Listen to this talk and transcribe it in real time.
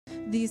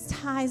these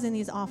tithes and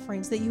these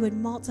offerings, that you would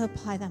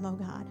multiply them, oh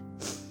God.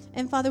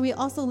 And Father, we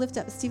also lift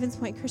up Stevens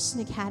Point Christian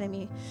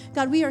Academy.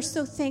 God, we are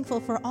so thankful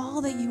for all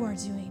that you are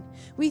doing.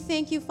 We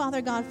thank you, Father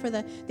God, for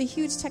the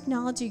huge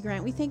technology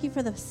grant. We thank you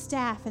for the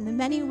staff and the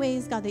many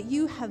ways, God, that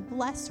you have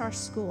blessed our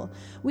school.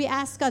 We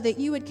ask, God, that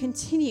you would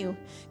continue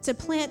to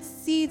plant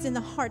seeds in the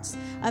hearts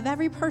of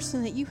every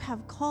person that you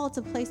have called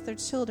to place their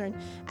children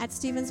at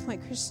Stevens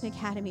Point Christian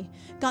Academy.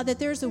 God, that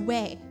there's a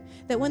way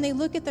that when they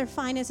look at their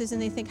finances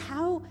and they think,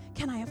 how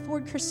can I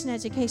afford Christian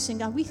education?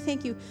 God, we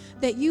thank you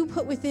that you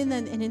put within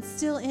them and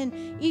instill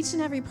in each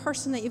and every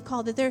person that you've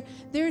called that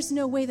there's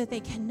no way that they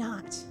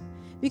cannot.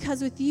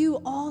 Because with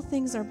you, all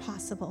things are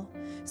possible.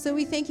 So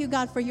we thank you,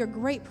 God, for your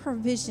great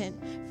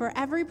provision for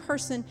every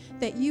person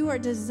that you are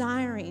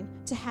desiring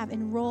to have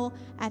enroll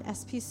at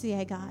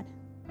SPCA, God.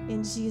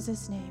 In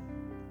Jesus' name,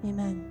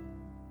 amen.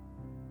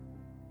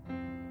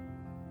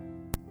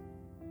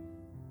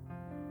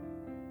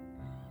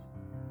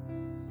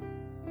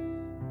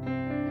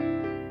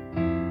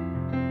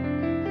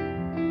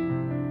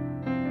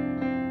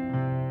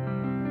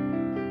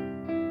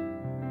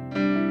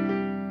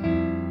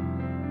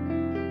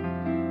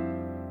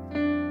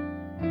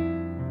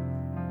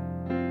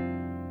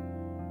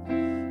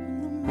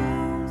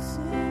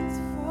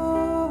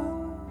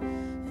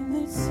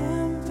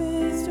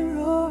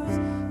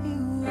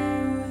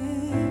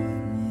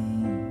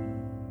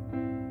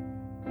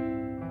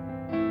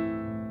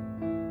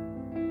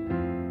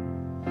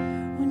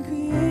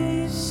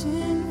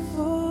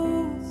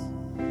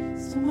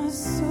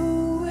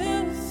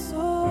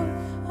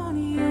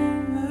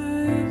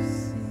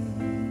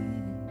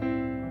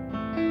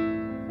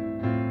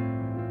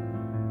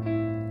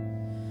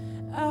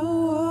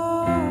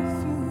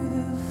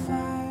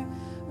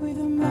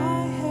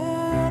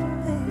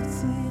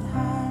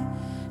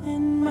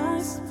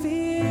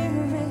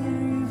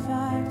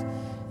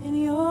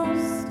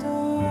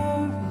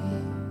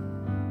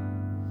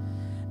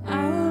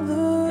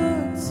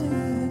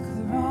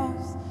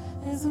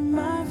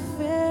 My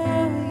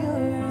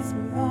failures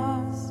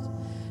lost.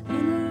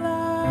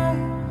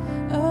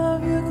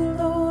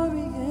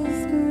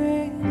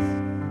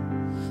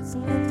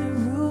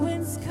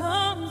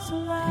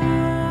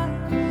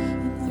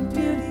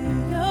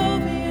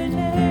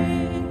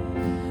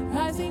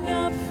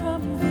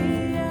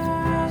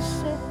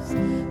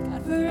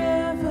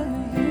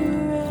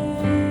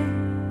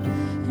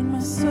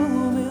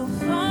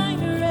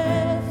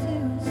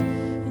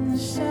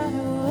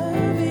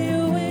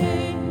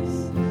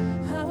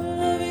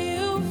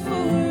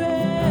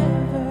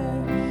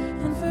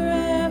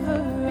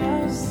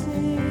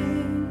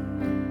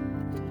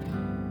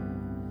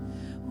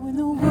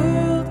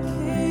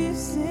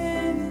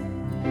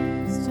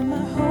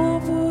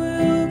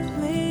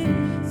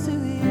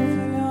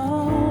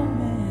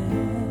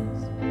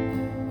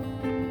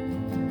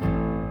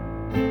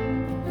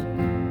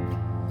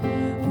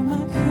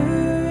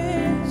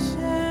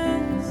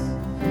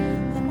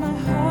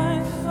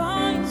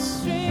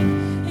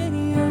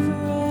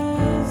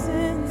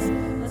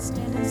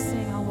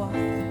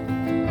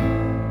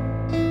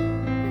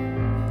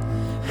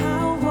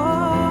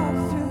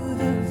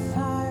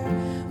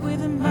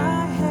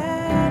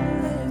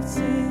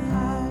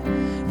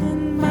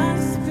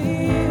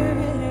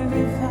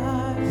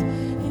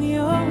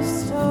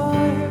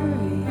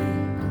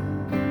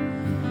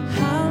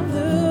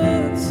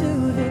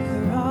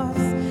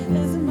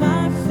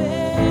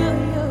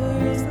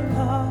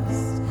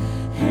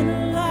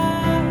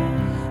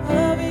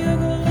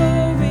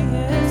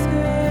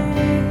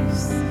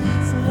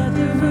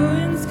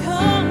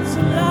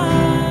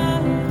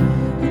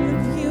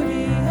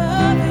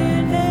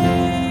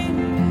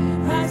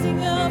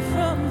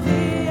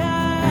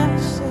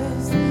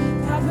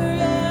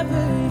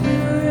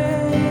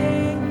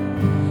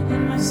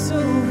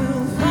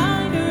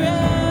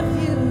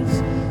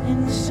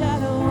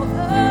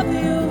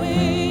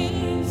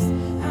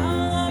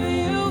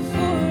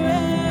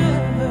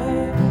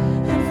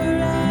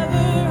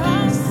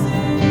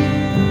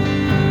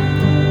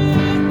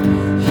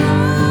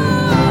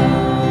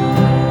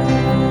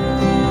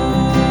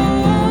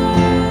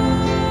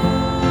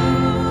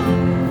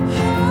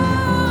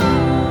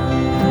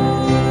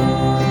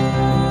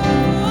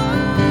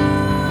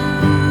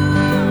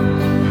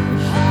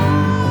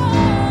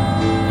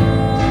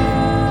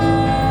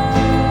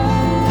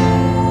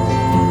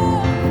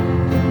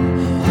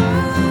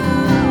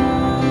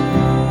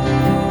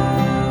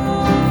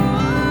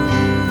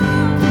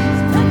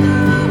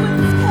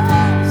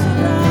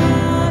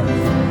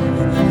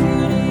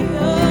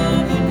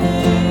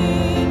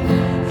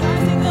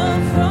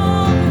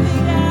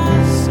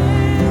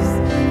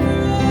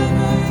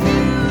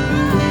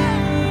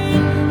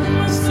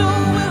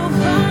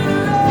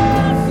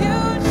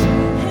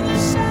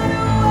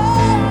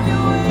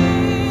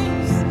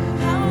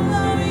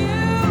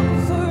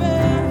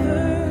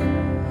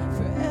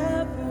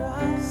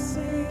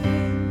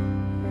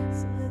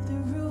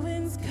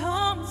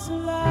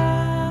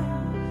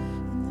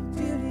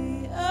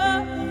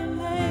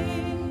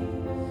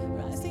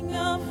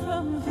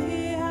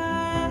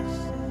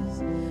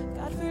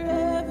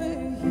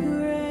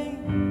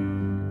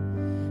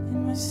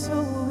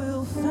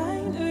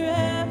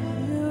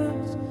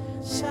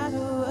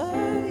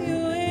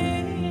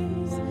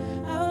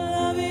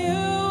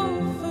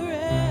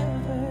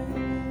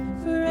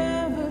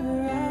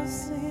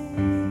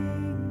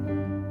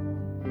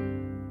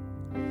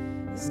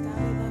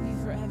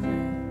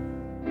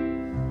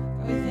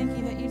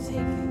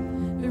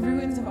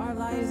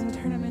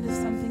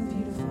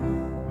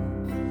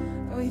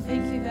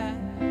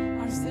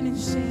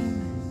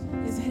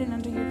 hidden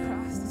under your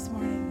cross this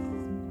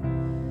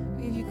morning.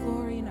 We give you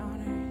glory and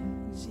honor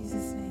in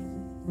Jesus'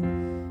 name.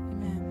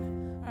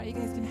 Amen. All right, you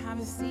guys can have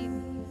a seat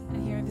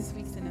and hear this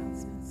week's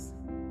announcements.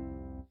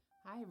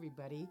 Hi,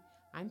 everybody.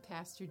 I'm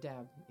Pastor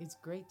Deb. It's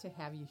great to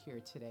have you here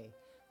today.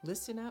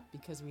 Listen up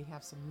because we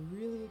have some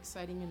really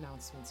exciting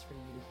announcements for you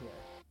to hear.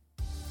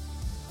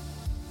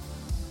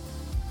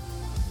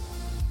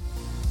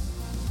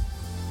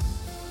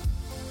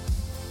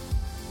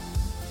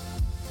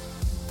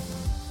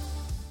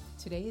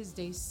 Today is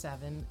day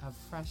 7 of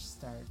Fresh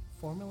Start,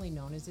 formerly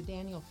known as a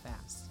Daniel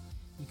Fast.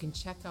 You can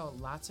check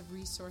out lots of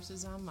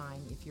resources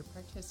online if you're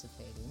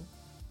participating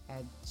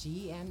at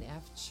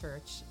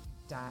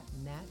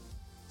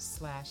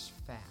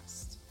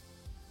gnfchurch.net/fast.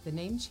 The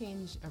name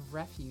change of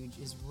Refuge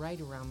is right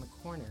around the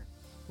corner.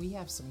 We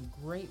have some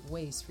great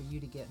ways for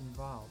you to get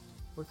involved.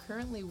 We're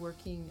currently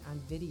working on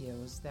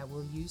videos that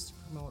we'll use to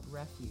promote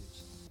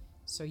Refuge.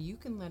 So you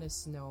can let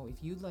us know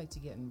if you'd like to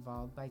get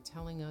involved by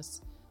telling us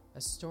a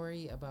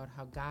story about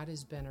how God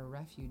has been a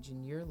refuge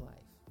in your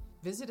life.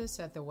 Visit us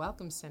at the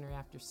Welcome Center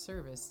after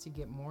service to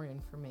get more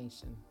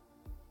information.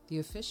 The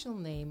official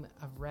name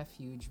of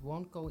Refuge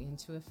won't go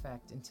into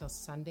effect until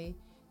Sunday,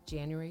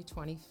 January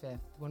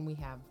 25th, when we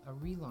have a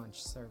relaunch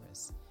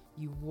service.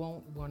 You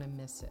won't want to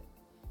miss it.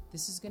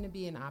 This is going to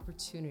be an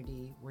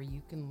opportunity where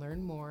you can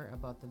learn more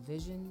about the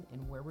vision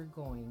and where we're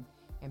going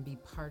and be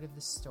part of the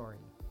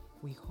story.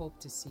 We hope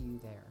to see you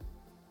there.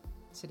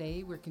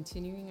 Today, we're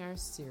continuing our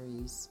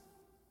series,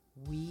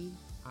 We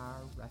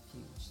Are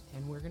Refuge,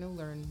 and we're going to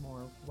learn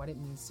more what it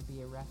means to be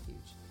a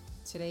refuge.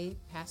 Today,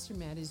 Pastor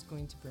Matt is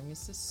going to bring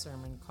us a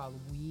sermon called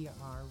We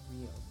Are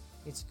Real.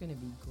 It's going to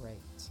be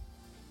great.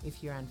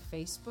 If you're on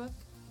Facebook,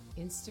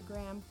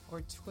 Instagram, or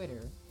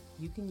Twitter,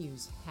 you can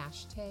use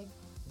hashtag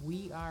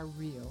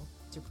 #WeAreReal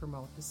to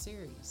promote the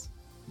series.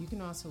 You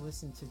can also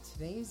listen to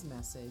today's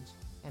message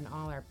and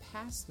all our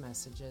past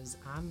messages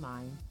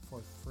online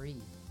for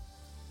free.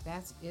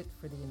 That's it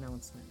for the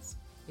announcements.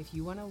 If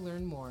you want to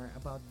learn more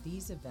about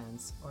these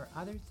events or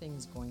other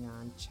things going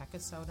on, check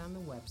us out on the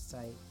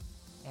website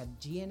at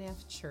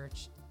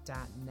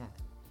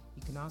gnfchurch.net.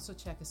 You can also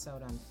check us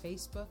out on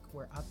Facebook.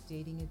 We're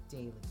updating it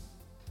daily.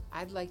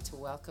 I'd like to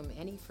welcome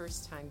any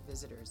first-time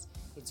visitors.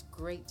 It's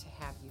great to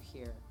have you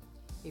here.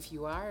 If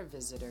you are a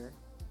visitor,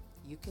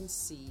 you can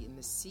see in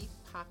the seat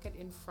pocket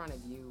in front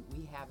of you,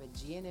 we have a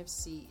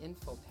GNFC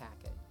info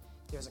packet.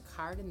 There's a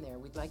card in there.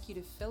 We'd like you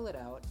to fill it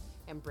out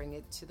and bring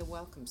it to the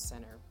Welcome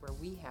Center, where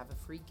we have a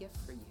free gift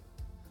for you.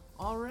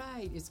 All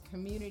right, it's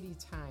community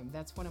time.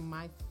 That's one of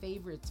my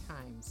favorite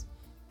times.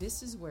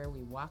 This is where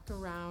we walk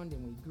around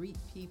and we greet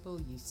people.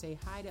 You say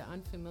hi to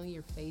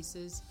unfamiliar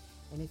faces.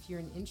 And if you're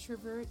an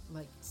introvert,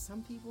 like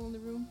some people in the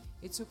room,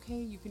 it's okay.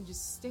 You can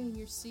just stay in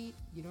your seat.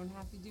 You don't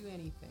have to do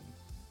anything.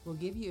 We'll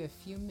give you a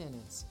few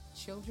minutes.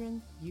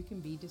 Children, you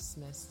can be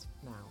dismissed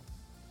now.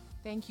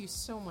 Thank you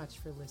so much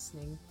for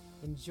listening.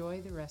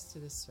 Enjoy the rest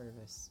of the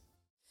service.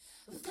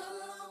 We've got a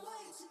long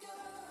way to go,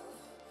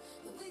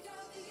 but we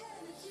got the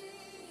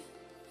energy.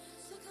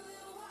 Took a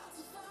little while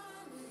to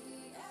find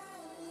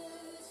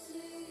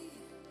reality.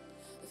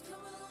 We've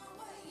come a long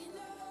way, you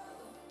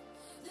know.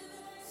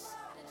 Living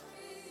inside a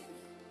dream.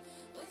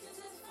 We can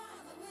just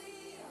find that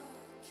we are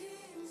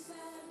kings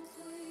and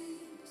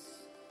queens.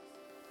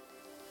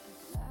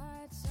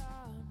 Lights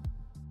on.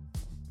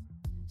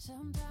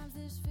 Sometimes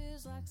this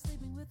feels like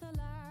sleeping with the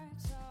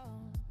lights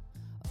on.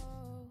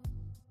 Oh.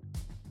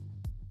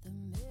 The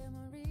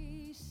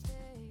memories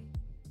stay.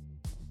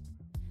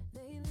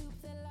 They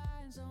loop their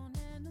lines on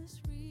endless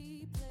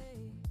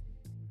replay.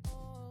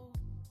 Oh,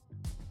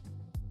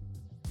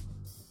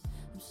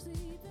 I'm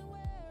sleeping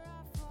where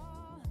I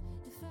fall,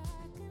 if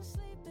I can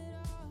sleep at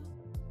all.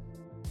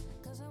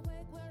 'Cause I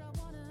wake where I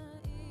wanna,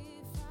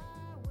 if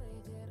I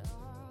wake at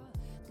all.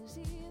 'Cause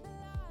here the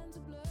lines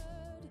are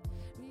blurred,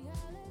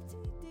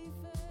 reality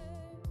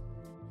deferred,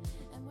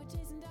 and we're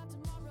chasing down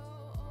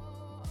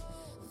tomorrow.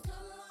 We've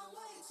got a long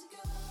way to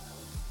go.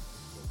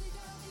 We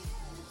got the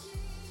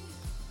energy.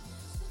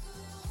 Took a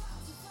little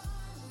while to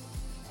find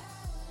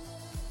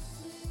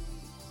reality.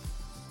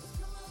 We've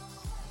come a long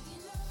way, you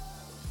know.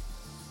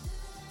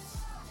 Living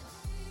inside a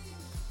dream.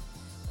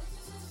 We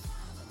can just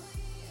find that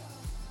we are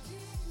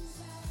kings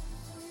and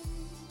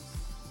queens.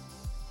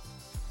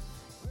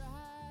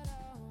 Right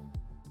on.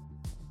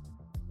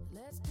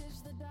 Let's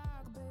ditch the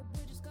dark, babe.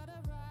 We just gotta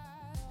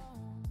ride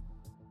on.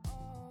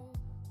 Oh,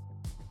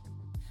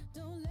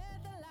 don't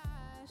let the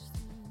lies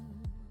through.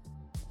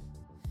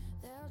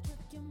 They'll trick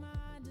your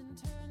mind and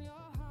turn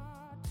your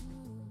heart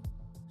to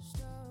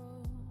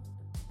stone.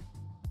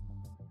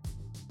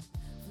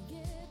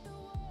 Forget the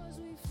wars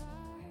we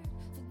fight,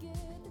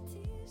 forget the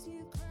tears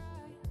you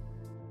cried.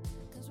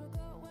 'Cause we're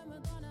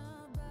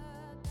gonna,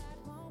 but that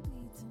won't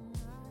be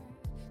tonight.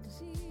 'Cause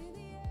here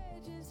the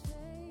edges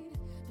fade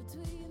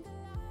between the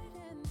light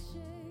and the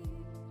shade,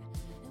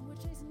 and we're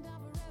chasing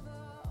down forever.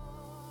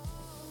 Oh,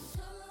 we've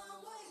got a long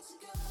way to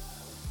go,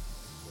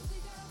 but we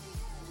got the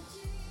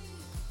energy.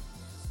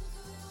 Took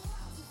a little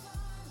while to find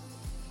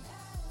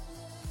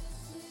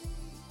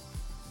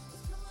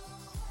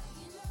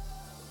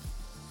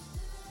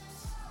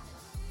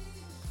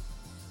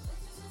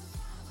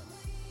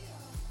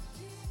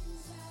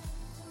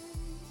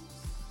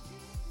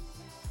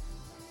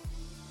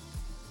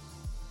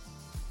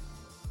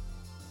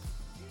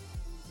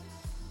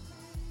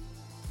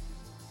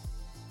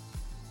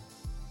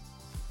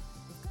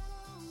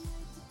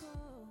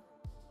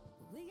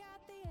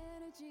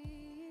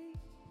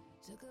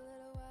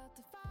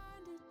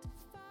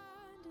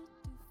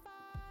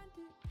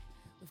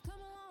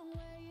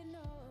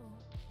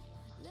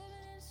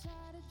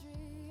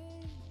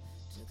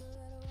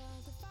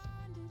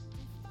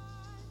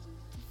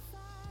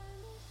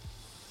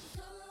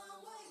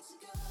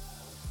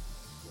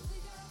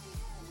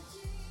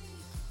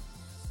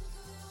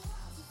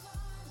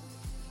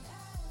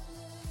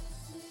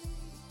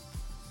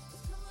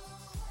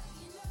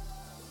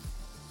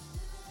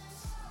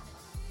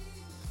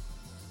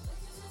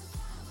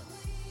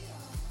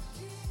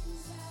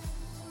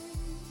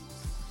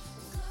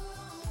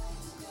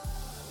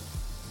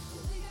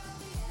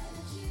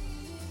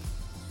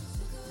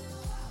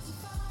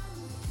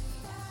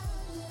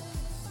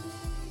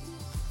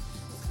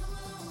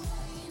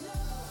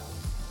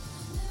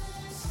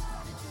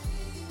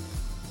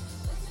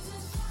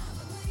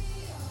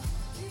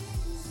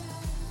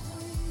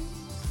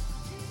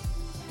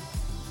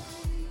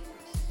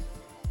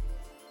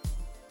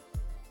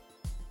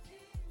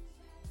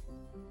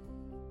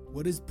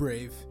What is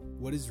brave?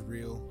 What is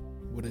real?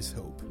 What is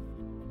hope?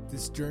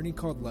 This journey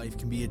called life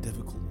can be a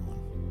difficult one,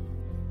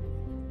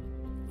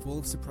 full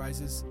of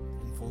surprises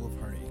and full of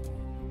heartache.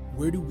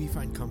 Where do we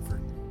find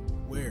comfort?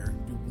 Where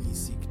do we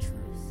seek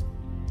truth?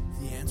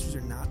 The answers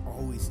are not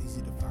always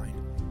easy to find,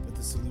 but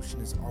the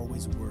solution is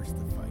always worth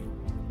the fight.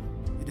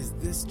 It is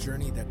this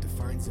journey that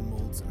defines and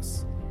molds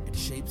us. It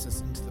shapes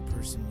us into the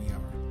person we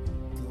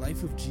are. The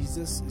life of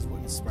Jesus is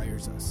what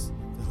inspires us.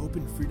 The hope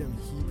and freedom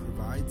He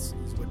provides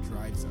is what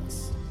drives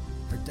us.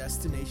 Our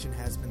destination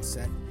has been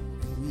set,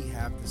 and we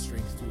have the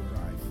strength to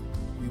arrive.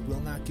 We will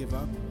not give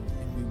up,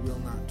 and we will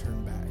not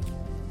turn back.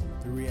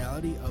 The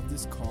reality of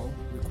this call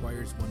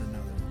requires one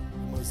another,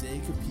 a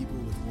mosaic of people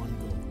with one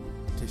goal,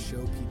 to show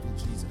people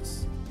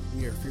Jesus.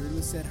 We are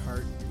fearless at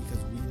heart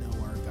because we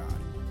know our God.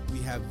 We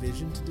have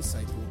vision to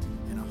disciple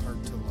and a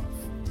heart to love.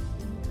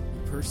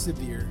 We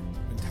persevere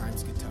when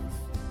times get tough.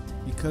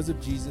 Because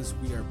of Jesus,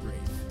 we are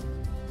brave.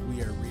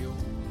 We are real.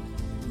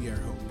 We are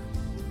hope.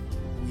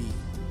 We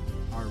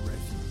are refuge.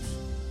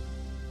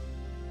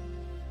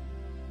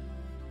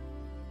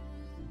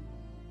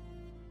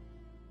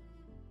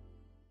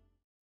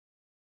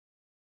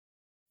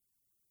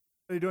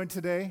 What are you doing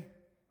today?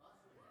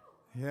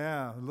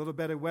 Yeah, a little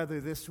better weather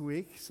this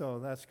week, so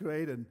that's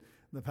great. And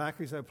the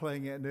Packers are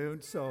playing at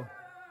noon, so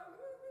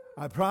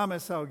I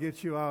promise I'll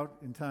get you out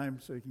in time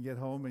so you can get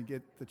home and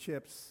get the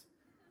chips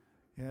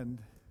and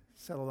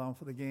settle down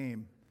for the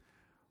game.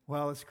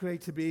 Well, it's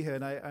great to be here,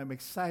 and I'm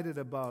excited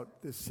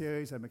about this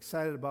series. I'm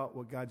excited about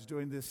what God's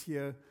doing this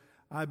year.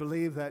 I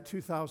believe that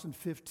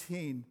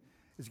 2015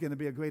 is going to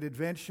be a great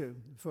adventure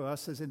for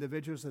us as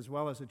individuals as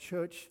well as a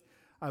church.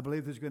 I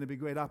believe there's going to be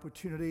great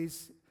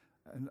opportunities.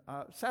 And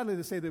sadly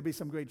to say, there'll be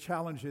some great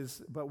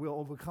challenges, but we'll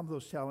overcome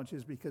those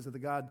challenges because of the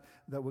God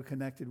that we're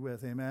connected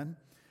with. Amen?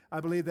 I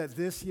believe that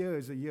this year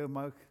is a year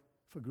marked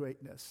for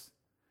greatness.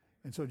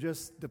 And so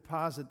just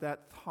deposit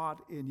that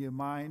thought in your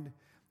mind.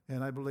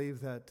 And I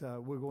believe that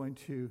we're going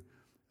to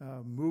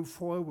move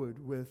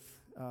forward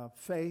with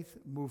faith,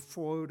 move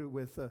forward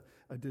with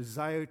a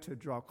desire to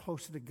draw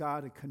closer to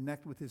God and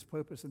connect with His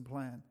purpose and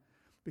plan.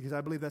 Because I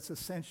believe that's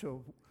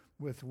essential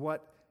with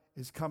what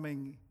is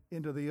coming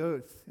into the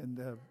earth.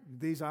 And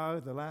these are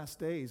the last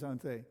days,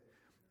 aren't they?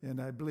 And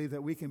I believe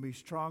that we can be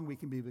strong, we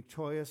can be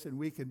victorious, and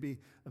we can be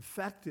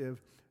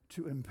effective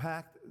to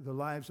impact the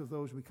lives of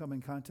those we come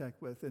in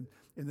contact with. And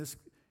in this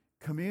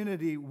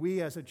community,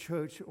 we as a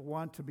church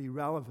want to be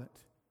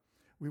relevant.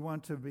 We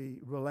want to be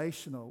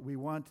relational. We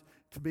want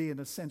to be, in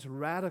a sense,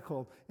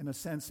 radical, in a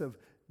sense of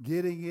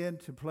getting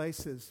into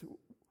places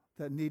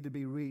that need to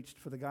be reached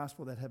for the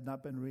gospel that have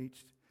not been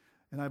reached.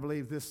 And I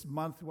believe this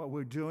month, what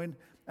we're doing,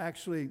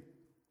 actually,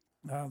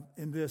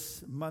 in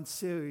this month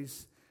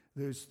series,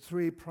 there's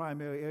three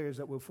primary areas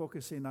that we're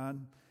focusing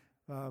on.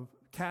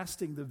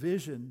 Casting the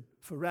vision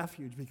for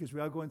Refuge, because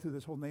we are going through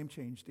this whole name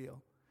change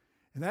deal.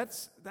 And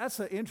that's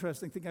an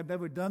interesting thing. I've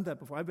never done that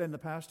before. I've been the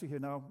pastor here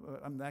now.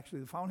 I'm actually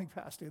the founding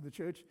pastor of the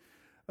church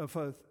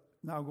for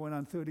now going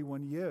on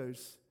 31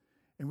 years.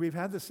 And we've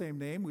had the same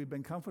name. We've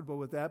been comfortable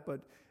with that.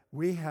 But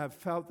we have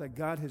felt that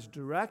God has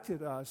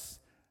directed us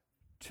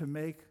to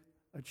make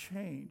a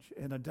change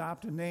and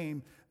adopt a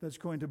name that's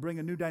going to bring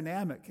a new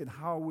dynamic in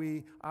how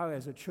we are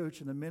as a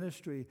church and a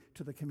ministry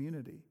to the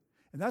community.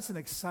 And that's an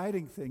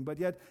exciting thing, but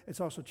yet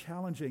it's also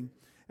challenging.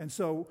 And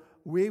so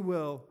we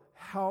will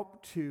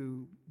help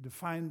to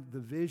define the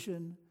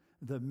vision,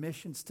 the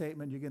mission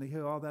statement. You're going to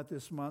hear all that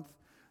this month.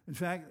 In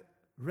fact,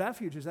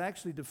 refuge is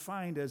actually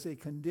defined as a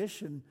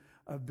condition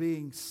of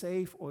being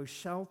safe or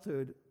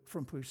sheltered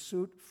from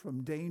pursuit,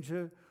 from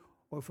danger,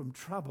 or from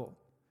trouble.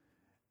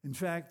 In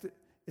fact,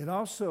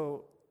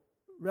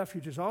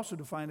 refuge is also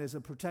defined as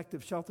a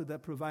protective shelter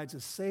that provides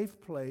a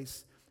safe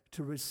place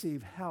to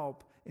receive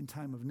help in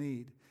time of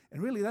need.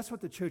 And really, that's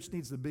what the church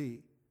needs to be,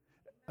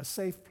 a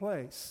safe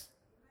place.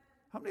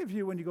 How many of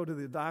you, when you go to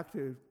the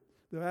doctor,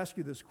 they'll ask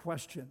you this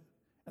question?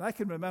 And I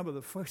can remember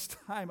the first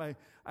time I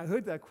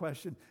heard that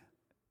question.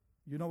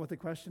 You know what the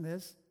question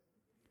is?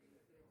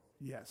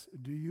 Yes.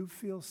 Do you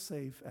feel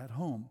safe at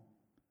home?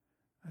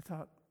 I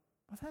thought,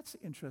 well, that's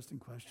an interesting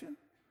question.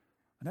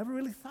 I never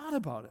really thought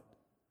about it.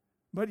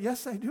 But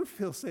yes, I do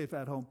feel safe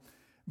at home.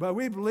 But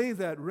we believe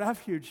that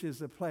refuge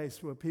is a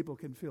place where people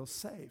can feel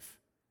safe.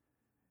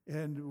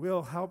 And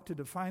we'll help to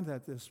define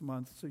that this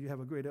month so you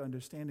have a greater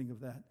understanding of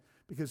that.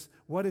 Because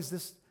what is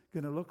this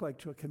going to look like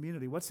to a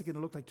community? What's it going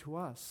to look like to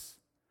us?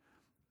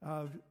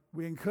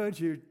 We encourage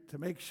you to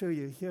make sure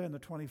you're here on the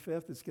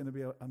 25th. It's going to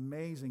be an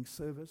amazing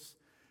service.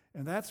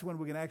 And that's when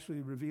we're going to actually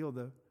reveal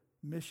the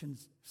mission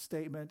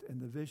statement and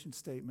the vision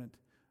statement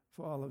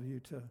for all of you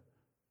to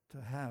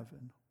have.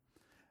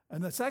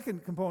 And the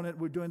second component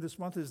we're doing this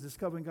month is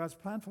discovering God's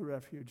plan for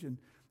refuge and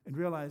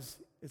realize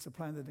it's a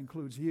plan that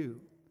includes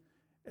you.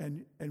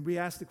 And we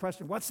ask the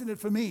question, what's in it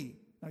for me?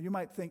 Now you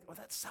might think, oh,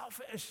 that's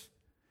selfish.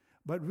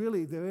 But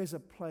really, there is a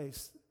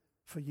place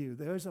for you.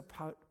 There is a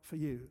part for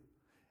you.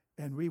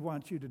 And we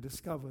want you to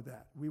discover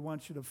that. We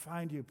want you to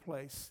find your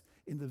place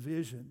in the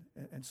vision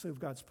and serve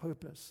God's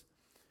purpose.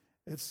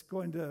 It's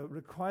going to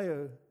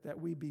require that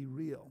we be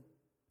real.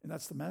 And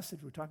that's the message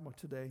we're talking about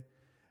today.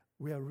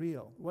 We are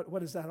real.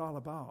 What is that all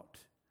about?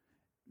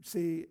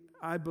 See,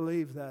 I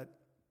believe that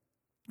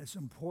it's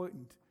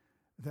important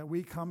that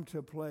we come to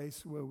a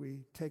place where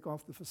we take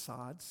off the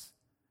facades,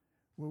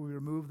 where we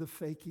remove the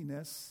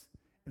fakiness,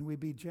 and we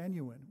be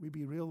genuine. We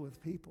be real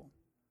with people.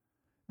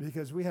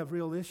 Because we have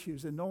real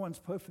issues, and no one's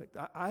perfect.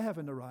 I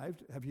haven't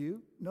arrived. Have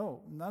you?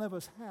 No, none of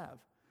us have.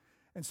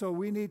 And so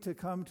we need to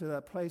come to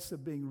that place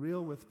of being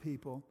real with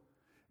people,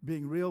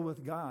 being real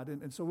with God.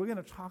 And so we're going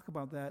to talk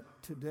about that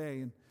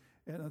today. And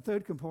a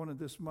third component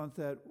this month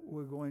that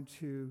we're going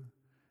to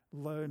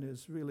learn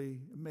is really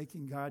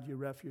making God your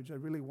refuge. I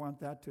really want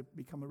that to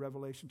become a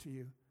revelation to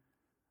you.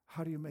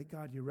 How do you make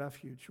God your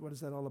refuge? What is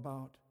that all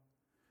about?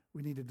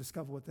 We need to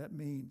discover what that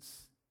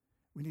means.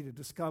 We need to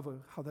discover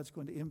how that's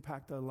going to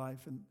impact our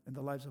life and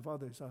the lives of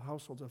others, our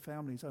households, our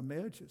families, our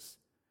marriages.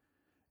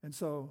 And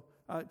so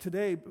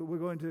today we're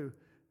going to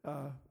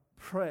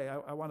pray.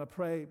 I want to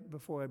pray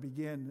before I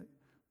begin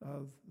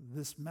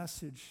this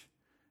message.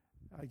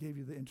 I gave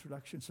you the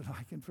introduction so that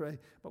I can pray.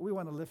 But we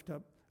want to lift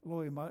up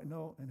Lori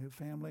Martineau and her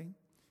family.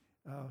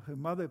 Her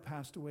mother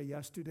passed away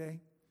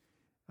yesterday.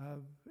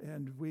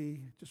 And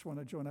we just want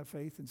to join our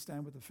faith and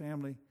stand with the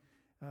family.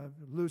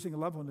 Losing a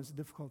loved one is a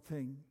difficult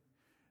thing.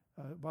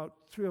 About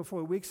 3 or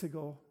 4 weeks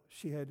ago,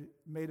 she had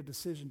made a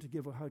decision to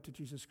give her heart to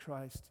Jesus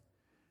Christ.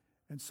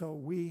 And so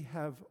we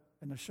have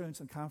an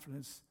assurance and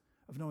confidence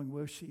of knowing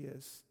where she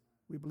is.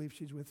 We believe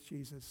she's with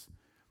Jesus.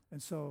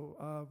 And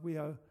so we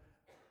are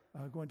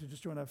going to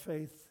just join our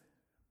faith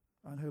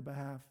on her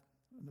behalf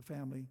and the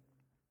family.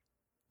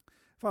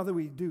 Father,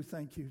 we do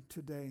thank you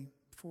today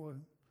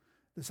for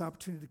this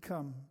opportunity to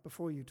come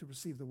before you to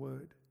receive the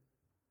word.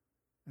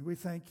 And we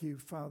thank you,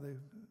 Father,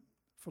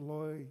 for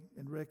Lori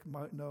and Rick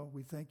Martineau.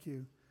 We thank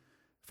you,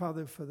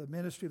 Father, for the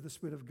ministry of the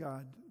Spirit of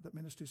God that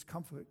ministers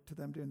comfort to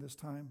them during this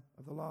time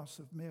of the loss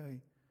of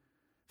Mary.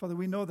 Father,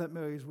 we know that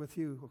Mary is with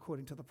you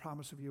according to the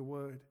promise of your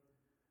word.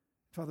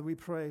 Father, we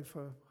pray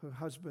for her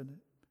husband,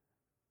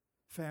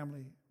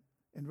 family,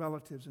 and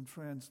relatives and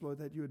friends, Lord,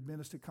 that you would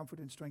minister comfort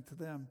and strength to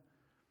them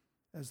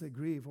as they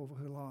grieve over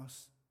her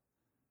loss.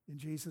 In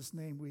Jesus'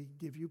 name, we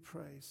give you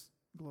praise,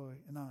 glory,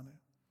 and honor.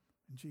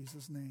 In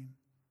Jesus' name,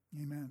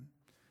 amen.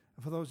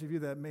 And for those of you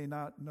that may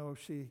not know,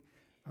 she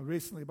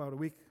recently, about a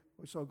week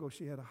or so ago,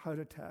 she had a heart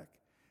attack,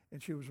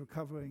 and she was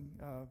recovering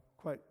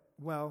quite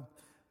well,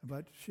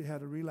 but she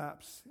had a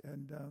relapse,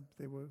 and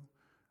they were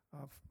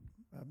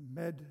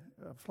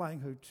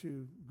flying her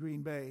to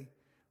Green Bay,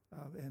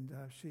 and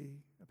she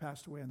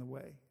passed away on the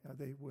way.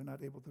 They were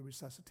not able to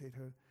resuscitate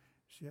her.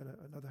 She had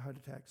another heart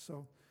attack.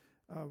 So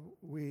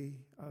we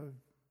are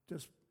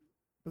just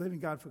believing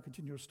God for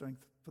continual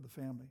strength for the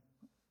family.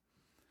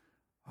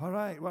 All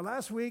right. Well,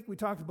 last week we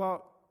talked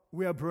about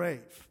we are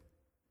brave.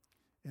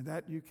 And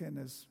that you can,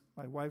 as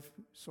my wife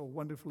so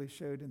wonderfully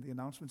shared in the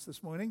announcements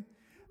this morning,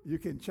 you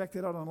can check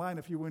that out online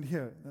if you weren't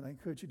here. And I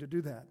encourage you to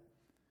do that.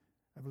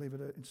 I believe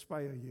it'll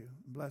inspire you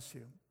and bless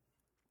you.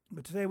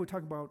 But today we're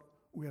talking about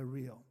we are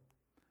real.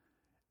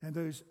 And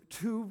there's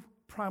 2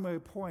 primary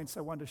points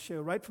I want to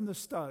share right from the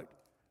start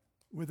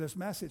with this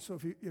message. So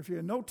if you're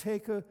a note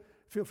taker,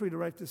 feel free to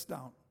write this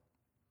down.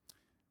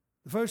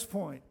 The first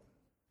point,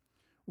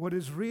 what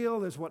is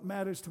real is what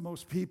matters to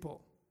most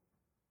people.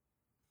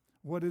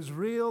 What is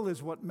real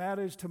is what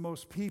matters to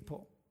most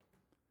people.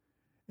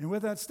 And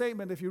with that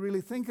statement, if you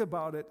really think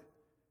about it,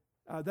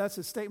 that's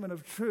a statement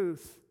of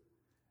truth,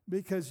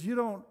 because you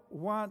don't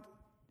want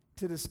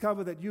to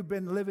discover that you've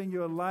been living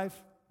your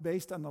life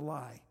based on a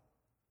lie.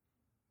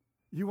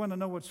 You want to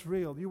know what's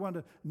real. You want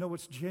to know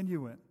what's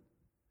genuine.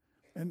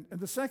 And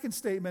the second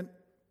statement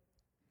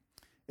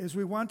is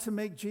we want to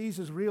make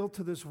Jesus real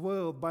to this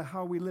world by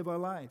how we live our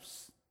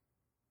lives.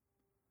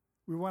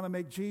 We want to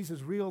make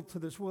Jesus real to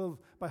this world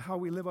by how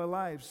we live our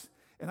lives.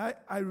 And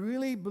I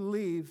really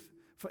believe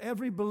for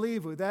every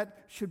believer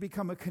that should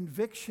become a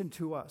conviction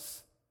to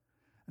us.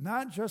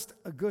 Not just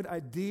a good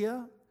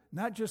idea,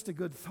 not just a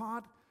good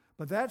thought,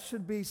 but that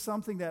should be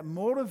something that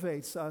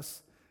motivates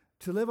us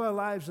to live our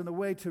lives in a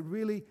way to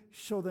really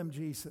show them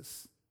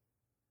Jesus.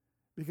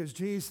 Because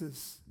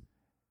Jesus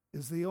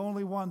is the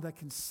only one that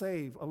can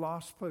save a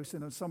lost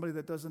person or somebody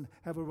that doesn't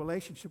have a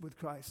relationship with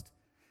Christ.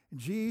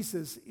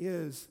 Jesus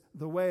is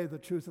the way, the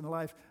truth, and the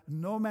life.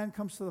 No man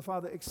comes to the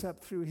Father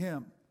except through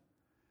him.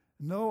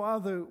 No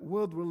other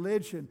world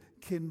religion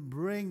can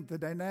bring the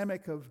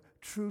dynamic of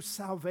true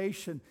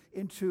salvation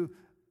into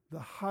the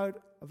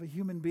heart of a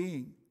human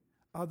being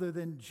other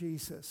than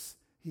Jesus.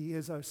 He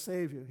is our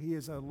Savior. He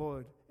is our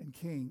Lord and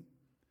King.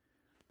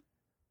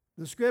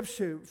 The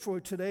scripture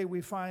for today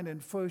we find in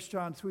 1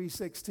 John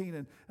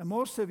 3:16. And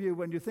most of you,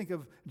 when you think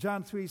of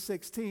John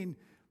 3:16,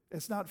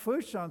 it's not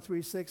 1 John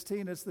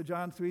 3:16, it's the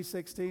John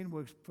 3:16,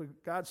 where for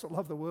God so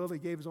loved the world, he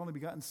gave his only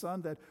begotten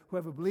Son, that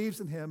whoever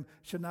believes in him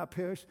should not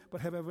perish,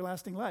 but have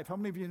everlasting life. How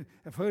many of you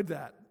have heard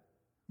that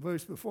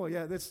verse before?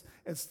 Yeah,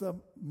 it's the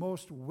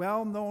most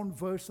well-known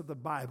verse of the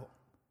Bible.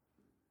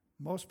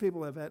 Most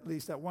people have at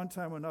least at one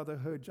time or another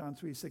heard John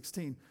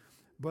 3:16.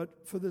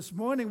 But for this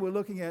morning, we're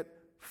looking at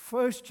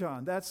 1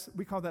 John.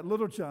 We call that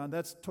Little John.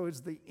 That's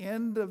towards the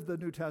end of the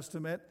New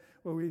Testament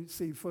where we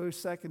see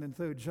 1st, 2nd, and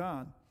 3rd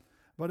John.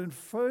 But in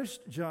 1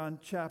 John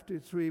chapter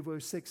 3,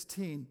 verse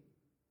 16,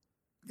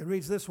 it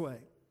reads this way,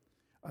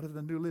 out of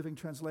the New Living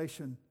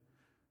Translation.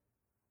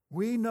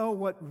 We know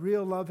what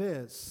real love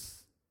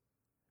is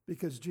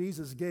because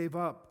Jesus gave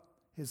up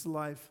his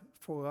life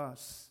for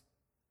us.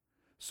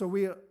 So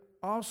we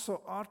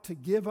also ought to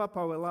give up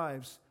our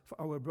lives for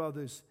our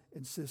brothers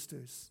and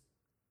sisters.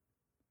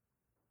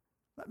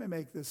 Let me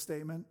make this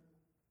statement.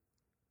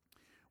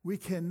 We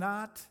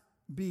cannot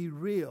be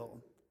real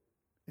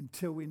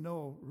until we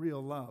know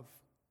real love.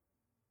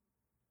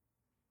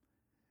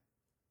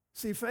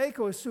 See, fake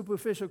or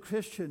superficial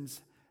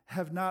Christians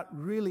have not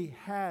really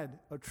had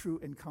a true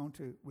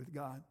encounter with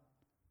God.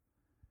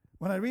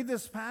 When I read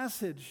this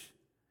passage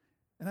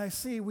and I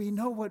see we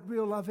know what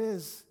real love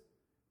is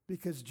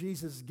because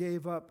Jesus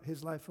gave up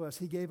his life for us.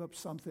 He gave up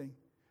something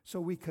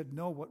so we could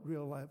know what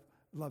real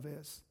love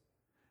is.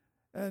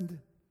 And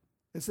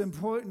it's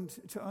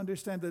important to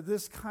understand that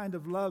this kind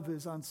of love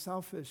is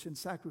unselfish and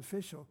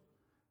sacrificial.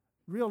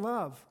 Real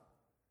love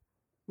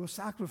will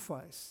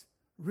sacrifice.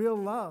 Real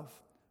love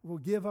will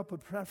give up a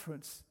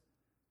preference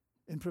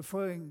in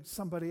preferring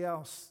somebody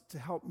else to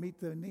help meet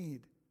their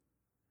need.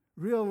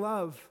 Real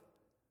love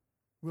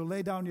will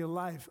lay down your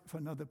life for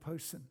another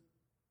person.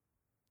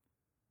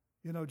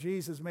 You know,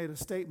 Jesus made a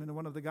statement in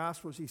one of the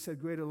Gospels. He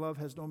said, greater love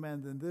has no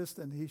man than this,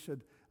 than he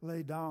should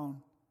lay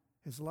down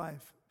his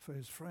life for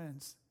his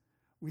friends.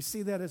 We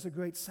see that as a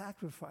great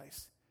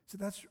sacrifice. So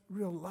that's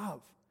real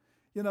love.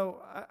 You know,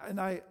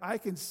 I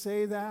can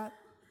say that,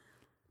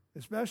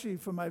 especially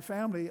for my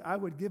family, I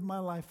would give my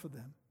life for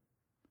them.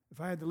 If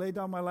I had to lay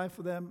down my life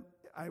for them,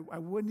 I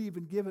wouldn't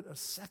even give it a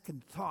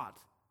second thought.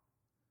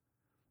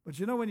 But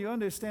you know, when you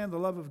understand the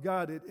love of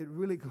God, it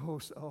really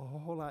goes a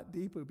whole lot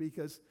deeper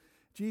because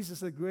Jesus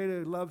said,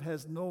 greater love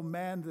has no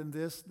man than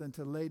this, than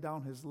to lay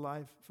down his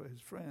life for his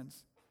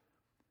friends.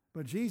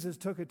 But Jesus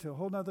took it to a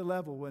whole nother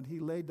level when he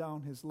laid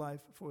down his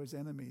life for his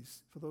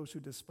enemies, for those who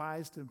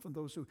despised him, for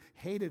those who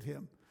hated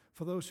him,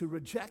 for those who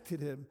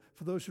rejected him,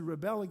 for those who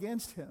rebel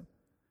against him.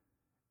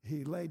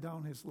 He laid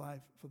down his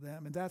life for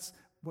them. And that's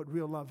what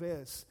real love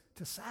is,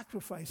 to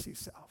sacrifice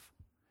yourself,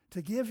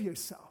 to give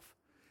yourself.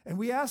 And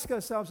we ask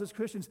ourselves as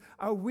Christians,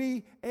 are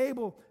we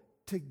able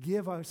to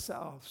give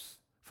ourselves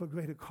for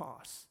greater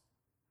cause?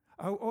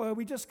 Or are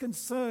we just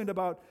concerned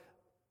about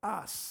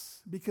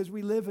us because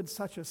we live in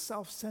such a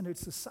self-centered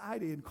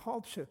society and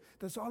culture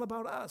that's all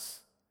about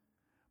us?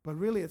 But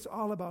really, it's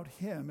all about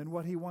him and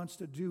what he wants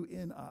to do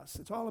in us.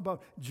 It's all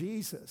about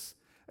Jesus.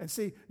 And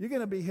see, you're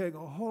going to be hearing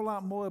a whole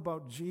lot more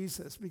about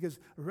Jesus because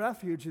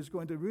Refuge is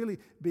going to really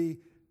be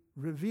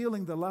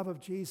revealing the love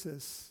of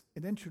Jesus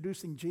and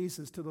introducing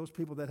Jesus to those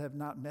people that have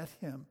not met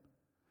him.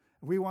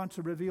 We want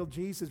to reveal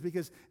Jesus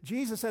because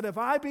Jesus said, if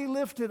I be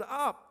lifted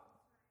up,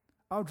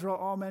 I'll draw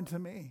all men to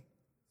me.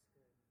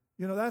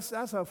 You know, that's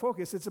our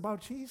focus. It's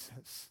about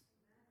Jesus.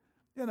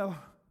 You know,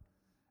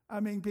 I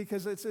mean,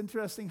 because it's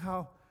interesting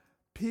how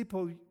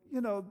people,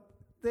 you know,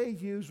 they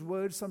use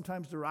words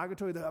sometimes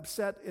derogatory. They're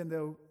upset and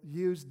they'll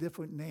use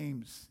different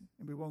names.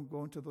 And we won't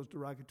go into those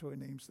derogatory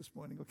names this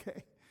morning,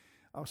 okay?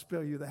 I'll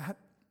spare you that.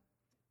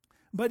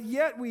 But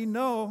yet we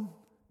know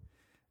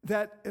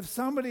that if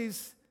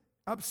somebody's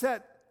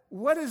upset,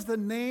 what is the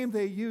name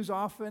they use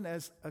often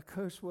as a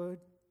curse word?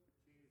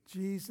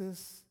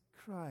 Jesus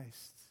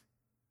Christ.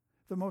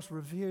 The most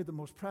revered, the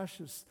most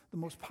precious, the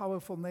most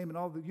powerful name in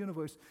all the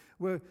universe,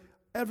 where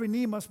every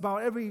knee must bow,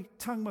 every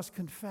tongue must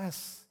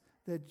confess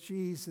that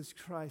Jesus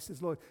Christ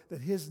is Lord, that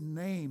his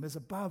name is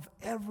above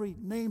every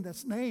name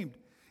that's named.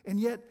 And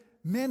yet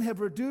men have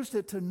reduced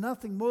it to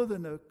nothing more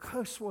than a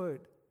curse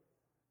word.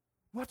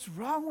 What's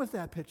wrong with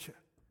that picture?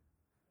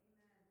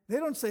 They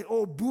don't say,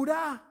 oh,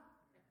 Buddha.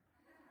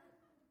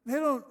 They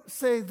don't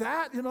say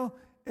that, you know.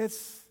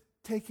 It's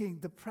taking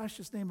the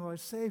precious name of our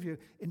Savior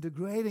and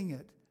degrading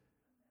it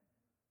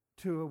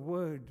to a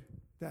word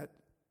that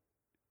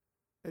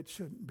it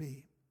shouldn't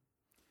be.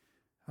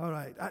 All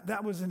right,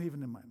 that wasn't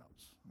even in my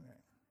notes. Okay.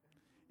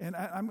 And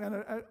I'm going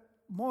to,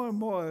 more and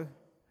more,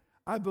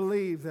 I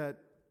believe that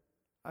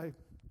I'm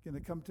going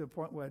to come to a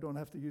point where I don't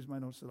have to use my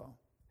notes at all.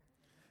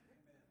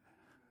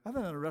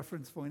 Other than a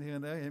reference point here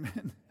and there,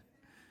 amen.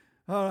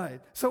 All right,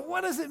 so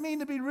what does it mean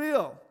to be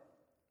real?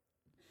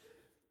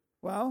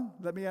 Well,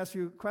 let me ask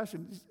you a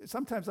question.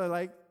 Sometimes I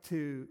like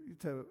to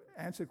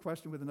answer a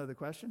question with another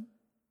question.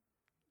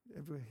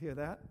 Ever hear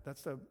that?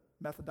 That's a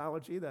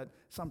methodology that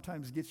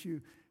sometimes gets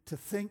you to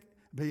think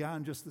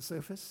beyond just the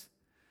surface.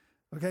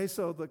 Okay,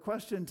 so the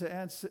question to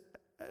answer,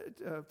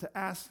 to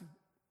ask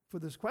for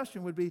this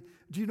question would be,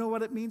 do you know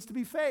what it means to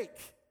be fake?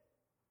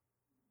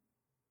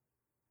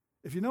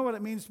 If you know what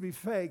it means to be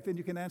fake, then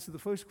you can answer the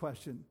first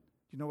question. Do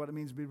you know what it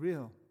means to be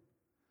real?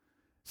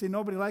 See,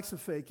 nobody likes a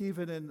fake,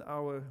 even in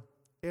our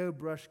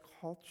airbrush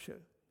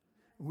culture.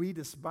 We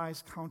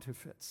despise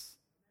counterfeits.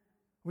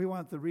 We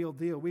want the real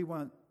deal. We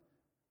want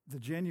the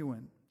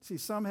genuine. See,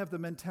 some have the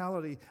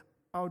mentality,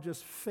 I'll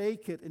just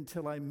fake it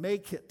until I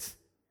make it.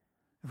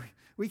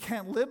 We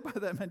can't live by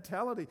that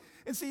mentality.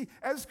 And see,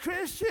 as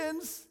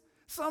Christians,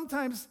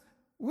 sometimes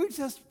we're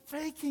just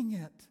faking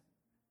it.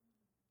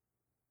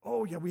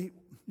 Oh, yeah,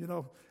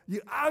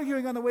 you're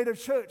arguing on the way to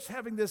church,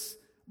 having this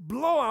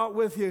blowout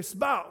with your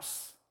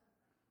spouse.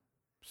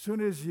 As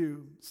soon as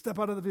you step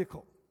out of the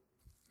vehicle,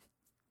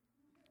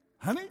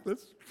 honey,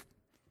 let's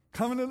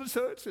come into the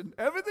church and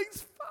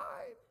everything's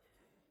fine.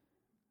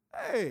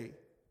 Hey,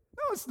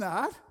 no, it's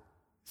not.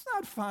 It's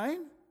not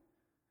fine.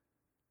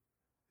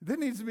 There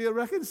needs to be a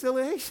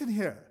reconciliation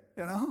here,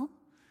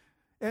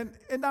 And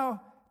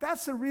now,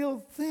 that's a real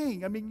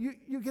thing. I mean,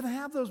 you're going to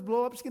have those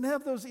blow-ups, you're going to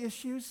have those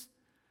issues.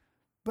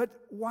 But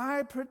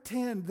why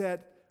pretend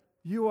that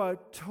you are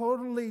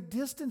totally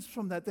distanced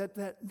from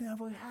that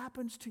never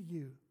happens to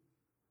you?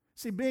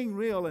 See, being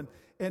real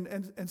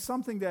and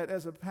something that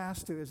as a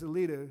pastor, as a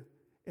leader,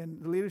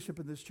 and leadership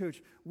in this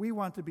church, we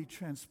want to be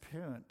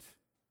transparent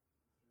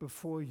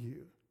before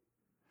you.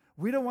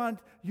 We don't want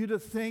you to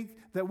think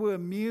that we're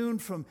immune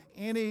from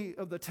any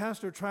of the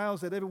tests or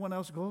trials that everyone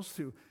else goes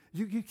through.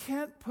 You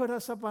can't put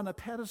us up on a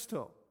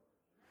pedestal.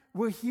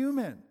 We're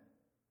human.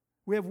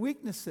 We have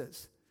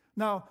weaknesses.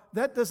 Now,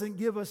 that doesn't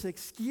give us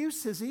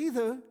excuses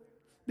either,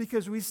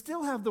 because we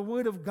still have the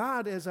Word of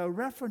God as our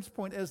reference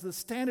point, as the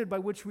standard by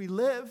which we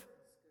live.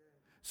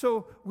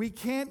 So we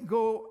can't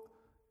go,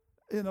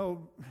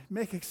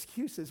 make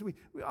excuses. We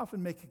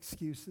often make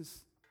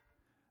excuses.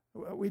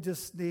 We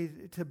just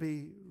need to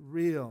be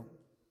real.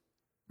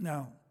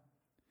 Now,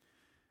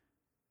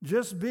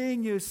 just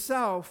being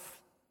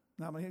yourself,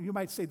 now you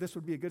might say this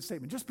would be a good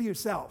statement, just be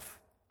yourself.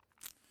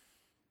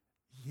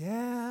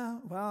 Yeah,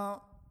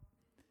 well,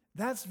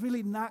 that's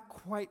really not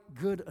quite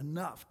good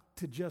enough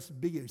to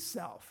just be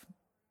yourself.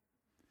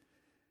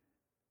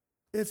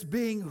 It's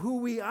being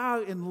who we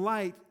are in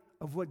light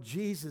of what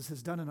Jesus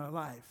has done in our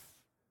life.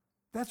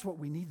 That's what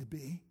we need to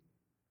be.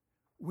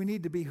 We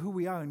need to be who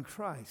we are in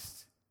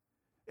Christ.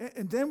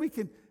 And then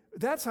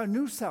that's our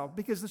new self,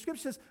 because the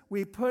scripture says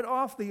we put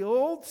off the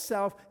old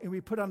self and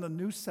we put on the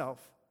new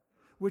self,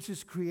 which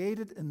is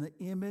created in the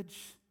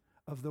image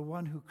of the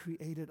one who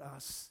created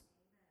us.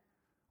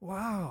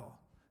 Wow.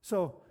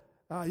 So,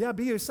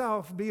 be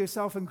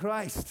yourself in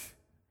Christ.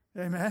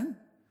 Amen?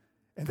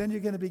 And then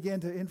you're going to begin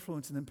to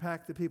influence and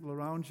impact the people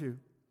around you.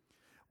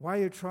 Why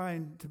you're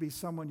trying to be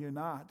someone you're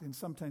not, and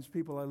sometimes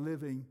people are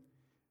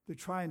they're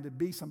trying to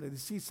be somebody. They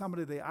see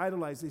somebody they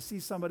idolize. They see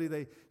somebody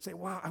they say,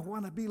 wow, I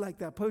want to be like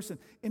that person.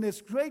 And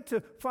it's great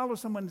to follow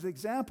someone's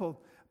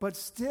example, but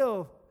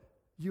still,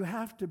 you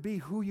have to be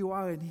who you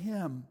are in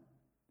Him.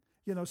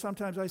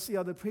 Sometimes I see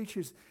other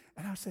preachers,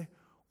 and I say,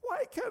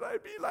 why can't I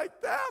be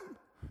like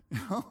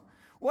them?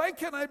 Why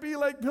can't I be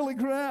like Billy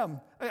Graham?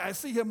 I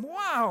see him,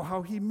 wow,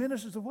 how he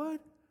ministers the word.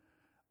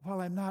 Well,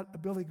 I'm not a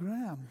Billy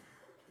Graham.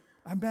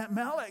 I'm Matt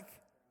Malik.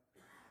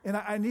 And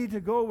I need to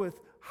go with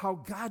how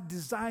God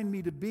designed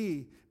me to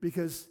be,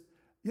 because,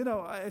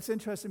 it's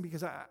interesting,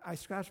 because I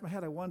scratch my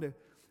head. I wonder,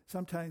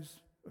 sometimes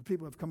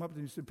people have come up to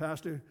me and said,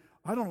 Pastor,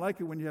 I don't like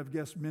it when you have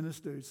guest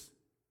ministers.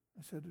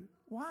 I said,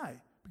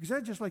 why? Because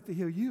I'd just like to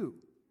hear you.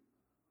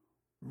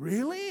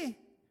 Really?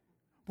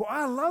 Well,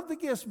 I love the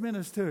guest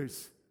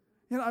ministers.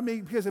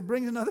 Because it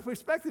brings another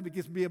perspective. It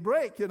gives me a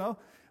break,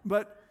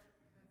 But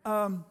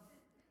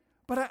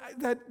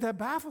that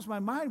baffles my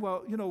mind.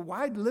 Well,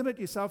 why limit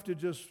yourself to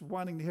just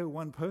wanting to hear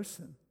one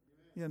person?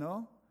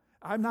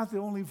 I'm not the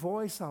only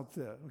voice out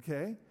there,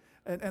 okay?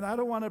 And I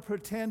don't want to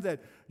pretend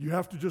that you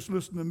have to just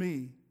listen to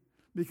me.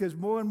 Because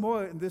more and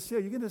more in this year,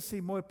 you're going to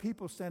see more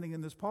people standing in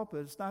this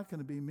pulpit. It's not going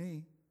to be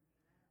me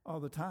all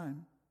the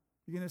time.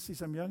 You're going to see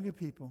some younger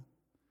people.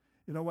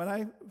 When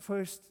I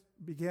first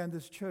began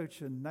this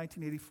church in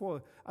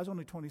 1984, I was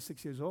only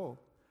 26 years old.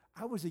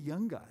 I was a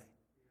young guy.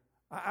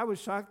 I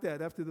was shocked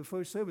that after the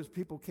first service,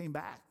 people came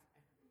back.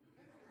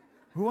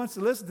 Who wants to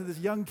listen to this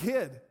young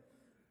kid?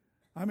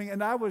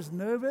 And I was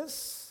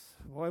nervous.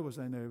 Boy, was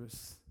I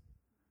nervous.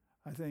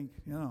 I think,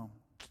 well,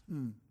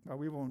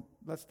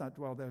 let's not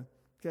dwell there.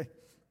 Okay.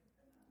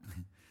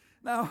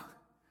 Now,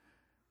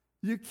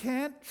 you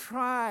can't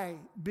try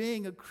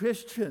being a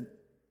Christian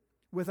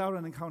without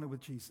an encounter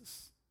with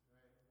Jesus.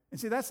 And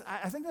see,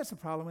 I think that's a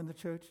problem in the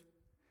church.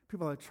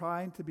 People are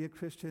trying to be a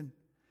Christian,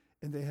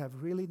 and they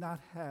have really not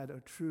had a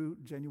true,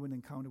 genuine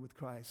encounter with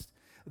Christ.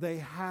 They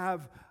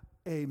have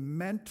a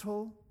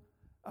mental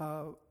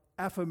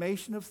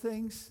affirmation of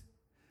things.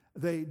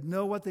 They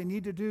know what they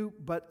need to do,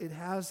 but it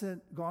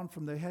hasn't gone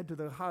from their head to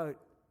their heart,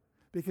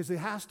 because there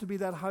has to be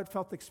that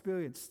heartfelt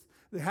experience.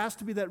 There has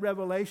to be that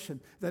revelation,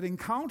 that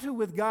encounter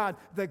with God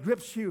that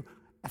grips you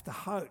at the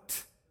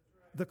heart,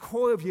 the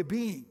core of your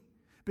being.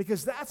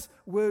 Because that's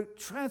where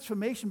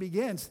transformation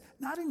begins,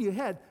 not in your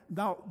head.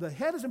 Now, the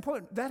head is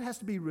important. That has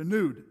to be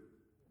renewed.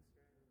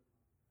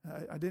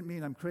 I didn't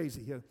mean I'm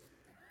crazy here.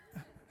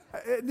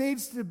 It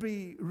needs to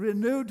be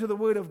renewed to the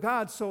Word of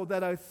God so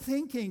that our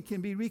thinking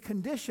can be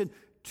reconditioned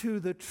to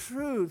the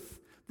truth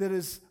that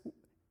is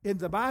in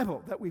the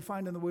Bible, that we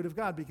find in the Word of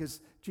God,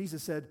 because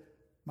Jesus said,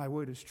 my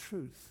word is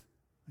truth.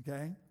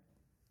 Okay?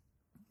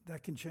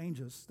 That can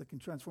change us. That can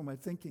transform our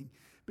thinking.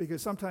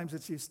 because sometimes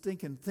it's your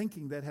stinking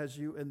thinking that has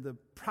you in the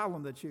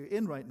problem that you're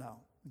in right now,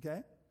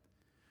 okay?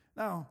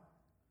 Now,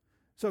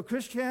 so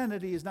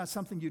Christianity is not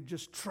something you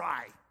just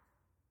try.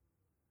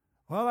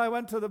 Well, I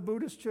went to the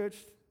Buddhist church.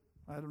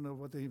 I don't know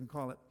what they even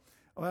call it.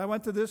 Oh, I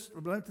went to this, I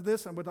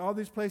went to all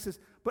these places,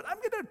 but I'm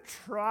going to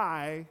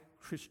try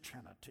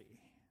Christianity.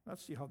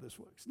 Let's see how this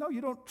works. No,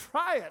 you don't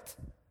try it.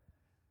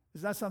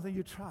 It's not something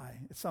you try.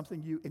 It's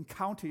something you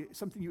encounter,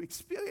 something you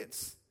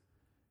experience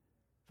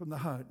from the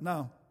heart.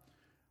 Now,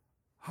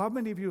 how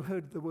many of you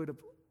heard the word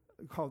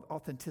called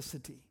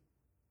authenticity?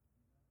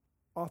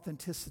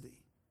 Authenticity.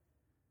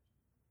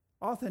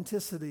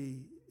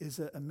 Authenticity is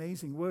an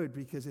amazing word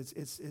because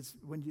it's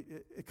when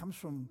it comes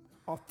from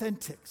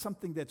authentic,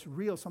 something that's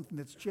real, something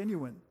that's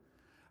genuine.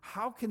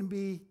 How can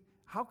we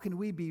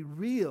be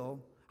real?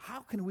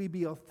 How can we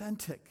be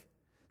authentic?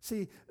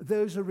 See,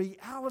 there's a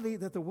reality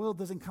that the world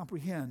doesn't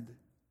comprehend.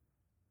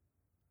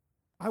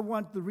 I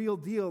want the real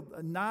deal,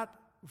 not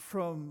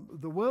from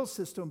the world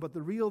system, but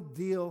the real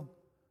deal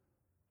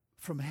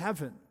from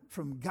heaven,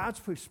 from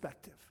God's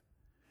perspective,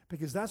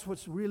 because that's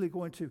what's really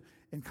going to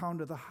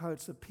encounter the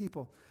hearts of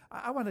people.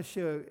 I want to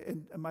share,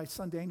 and my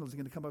son Daniel is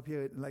going to come up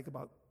here in like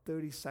about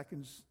 30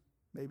 seconds,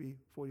 maybe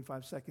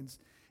 45 seconds,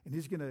 and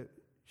he's going to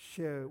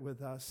share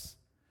with us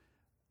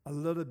a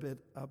little bit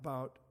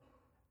about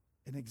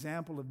an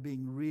example of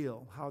being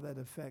real, how that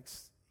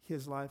affects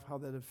his life, how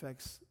that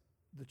affects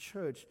the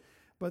church.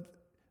 But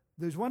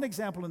there's one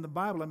example in the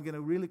Bible, I'm going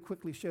to really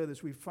quickly share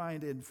this, we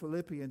find in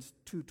Philippians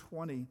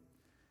 2:20.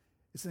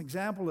 It's an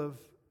example of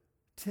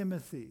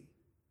Timothy.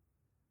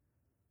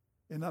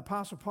 And the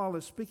Apostle Paul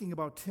is speaking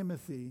about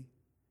Timothy.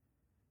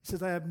 He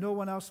says, I have no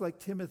one else like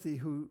Timothy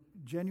who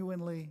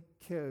genuinely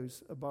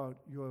cares about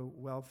your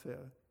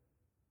welfare.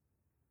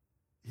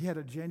 He had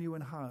a genuine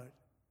heart.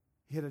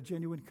 He had a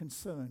genuine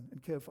concern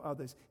and care for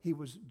others. He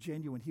was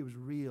genuine. He was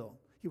real.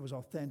 He was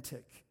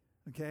authentic.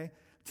 Okay?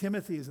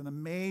 Timothy is an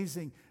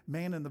amazing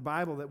man in the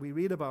Bible that we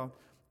read about.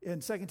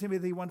 In 2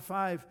 Timothy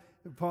 1:5,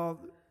 Paul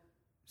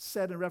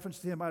said in reference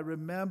to him, I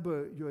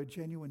remember your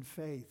genuine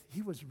faith.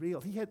 He was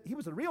real. He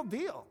was a real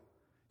deal.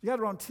 You got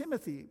around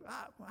Timothy.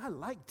 I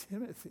like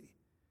Timothy.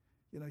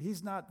 You know,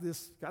 he's not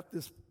got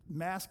this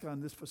mask on,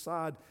 this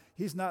facade.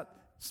 He's not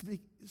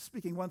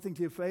speaking one thing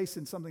to your face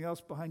and something else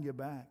behind your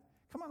back.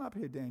 Come on up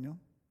here, Daniel.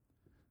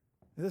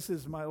 This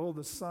is my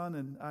oldest son,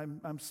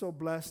 and I'm so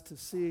blessed to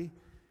see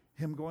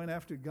him going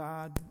after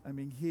God. I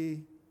mean,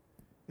 he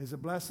is a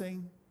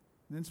blessing,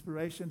 an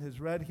inspiration. His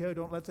red hair,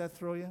 don't let that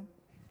throw you.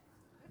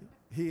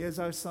 He is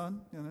our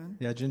son. You know?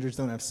 Yeah, gingers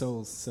don't have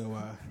souls, so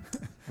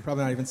I'm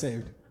probably not even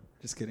saved.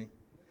 Just kidding.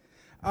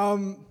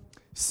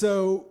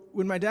 So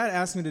when my dad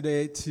asked me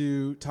today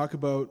to talk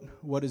about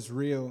what is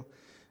real,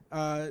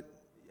 I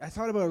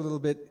thought about it a little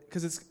bit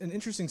because it's an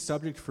interesting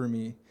subject for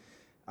me.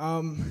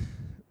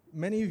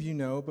 Many of you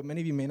know, but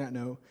many of you may not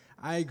know,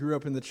 I grew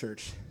up in the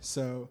church.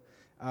 So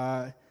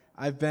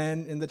I've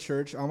been in the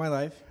church all my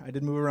life. I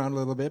did move around a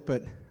little bit,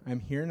 but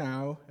I'm here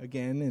now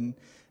again,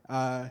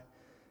 and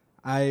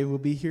I will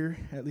be here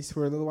at least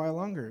for a little while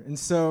longer. And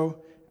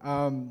so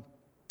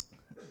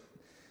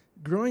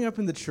growing up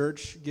in the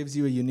church gives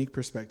you a unique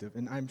perspective,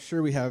 and I'm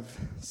sure we have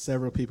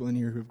several people in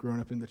here who have grown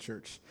up in the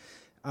church.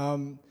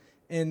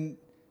 And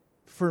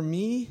for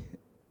me,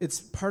 it's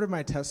part of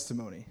my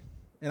testimony.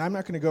 And I'm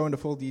not going to go into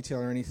full detail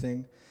or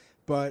anything,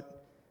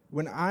 but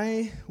when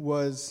I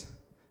was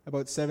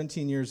about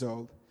 17 years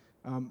old,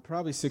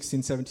 probably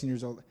 16, 17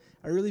 years old,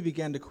 I really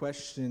began to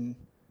question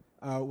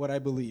what I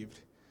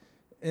believed.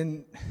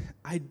 And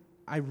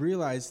I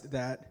realized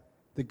that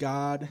the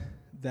God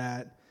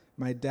that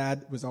my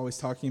dad was always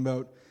talking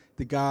about,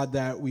 the God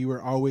that we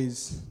were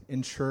always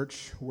in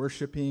church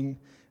worshiping,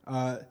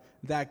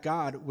 that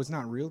God was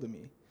not real to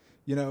me.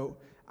 You know,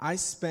 I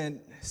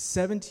spent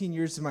 17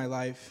 years of my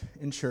life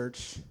in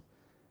church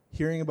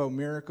hearing about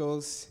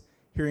miracles,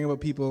 hearing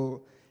about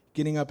people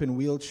getting up in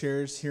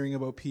wheelchairs, hearing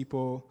about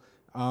people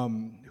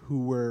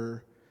who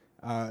were,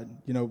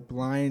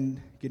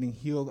 blind, getting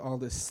healed, all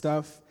this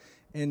stuff.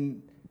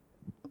 And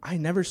I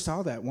never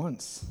saw that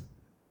once,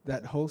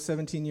 that whole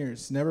 17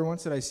 years. Never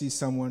once did I see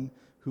someone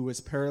who was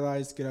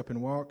paralyzed get up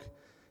and walk.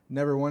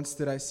 Never once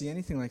did I see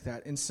anything like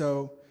that. And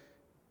so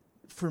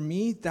for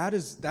me,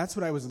 that's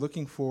what I was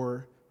looking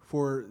for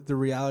the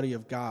reality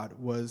of God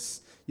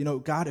was,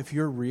 God, if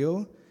you're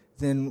real,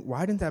 then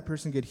why didn't that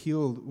person get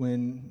healed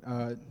when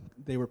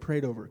they were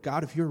prayed over?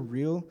 God, if you're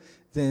real,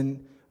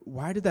 then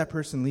why did that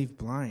person leave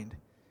blind?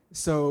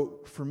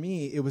 So for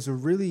me, it was a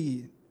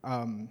really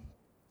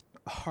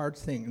hard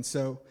thing. And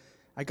so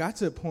I got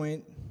to a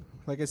point,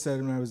 like I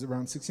said, when I was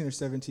around 16 or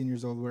 17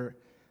 years old, where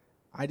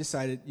I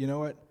decided, you know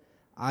what,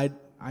 I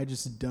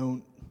just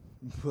don't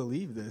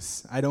believe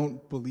this. I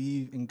don't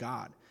believe in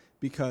God,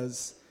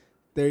 because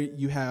there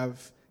you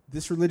have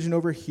this religion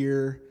over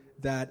here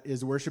that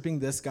is worshiping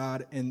this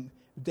God, and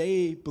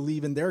they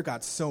believe in their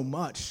God so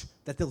much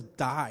that they'll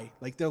die.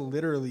 Like, they'll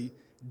literally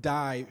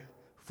die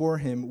for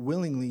him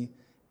willingly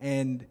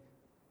and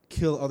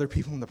kill other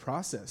people in the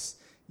process.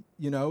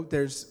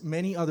 there's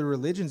many other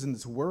religions in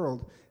this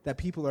world that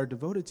people are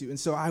devoted to. And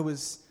so I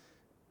was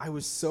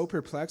so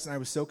perplexed and I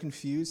was so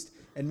confused.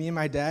 And me and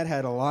my dad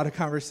had a lot of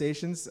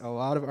conversations, a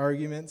lot of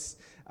arguments.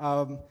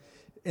 But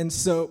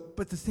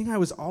the thing I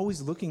was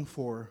always looking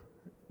for,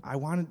 I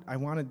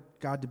wanted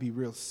God to be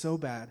real so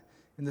bad.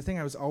 And the thing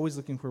I was always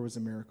looking for was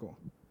a miracle.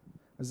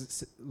 I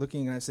was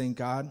looking and I was saying,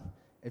 God,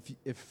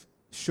 if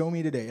show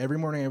me today. Every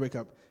morning I wake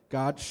up,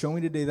 God, show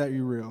me today that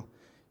you're real.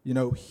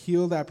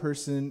 Heal that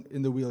person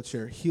in the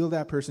wheelchair. Heal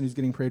that person who's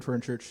getting prayed for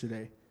in church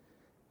today.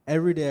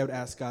 Every day I would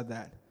ask God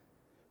that.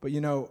 But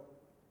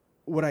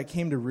what I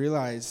came to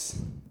realize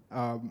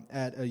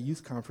at a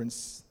youth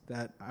conference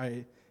that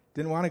I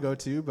didn't want to go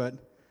to, but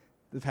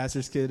the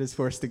pastor's kid is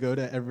forced to go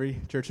to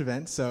every church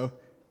event, so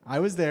I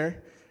was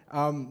there.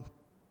 And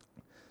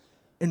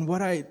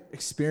what I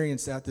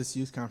experienced at this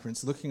youth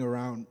conference, looking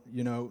around,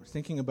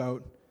 thinking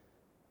about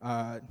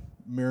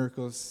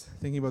miracles,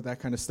 thinking about that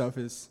kind of stuff,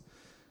 is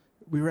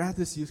we were at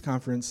this youth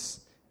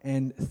conference,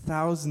 and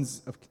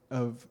thousands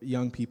of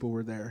young people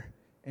were there,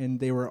 and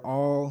they were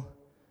all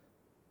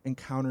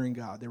encountering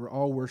God. They were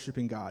all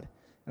worshiping God.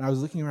 And I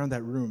was looking around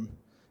that room,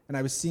 and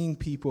I was seeing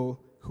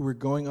people who were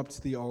going up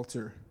to the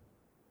altar,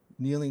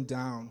 kneeling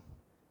down,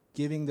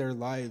 giving their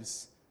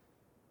lives.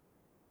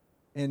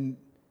 And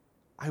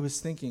I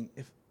was thinking,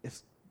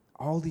 if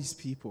all these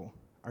people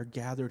are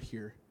gathered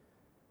here,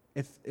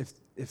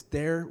 if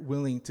they're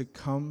willing to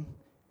come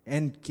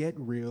and get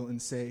real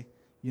and say,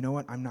 you know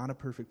what, I'm not a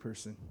perfect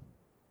person.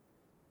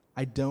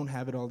 I don't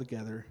have it all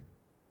together,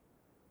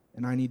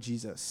 and I need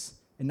Jesus.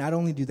 And not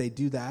only do they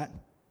do that,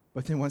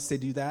 but then once they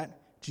do that,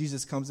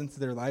 Jesus comes into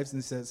their lives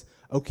and says,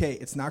 okay,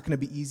 it's not going to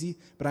be easy,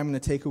 but I'm going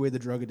to take away the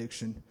drug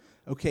addiction.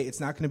 Okay, it's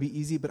not going to be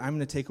easy, but I'm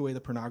going to take away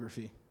the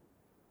pornography.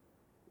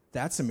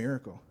 That's a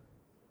miracle.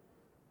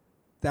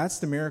 That's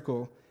the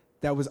miracle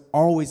that was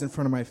always in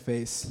front of my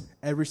face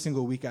every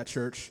single week at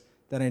church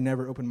that I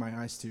never opened my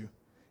eyes to.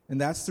 And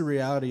that's the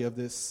reality of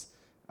this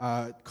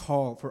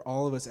call for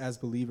all of us as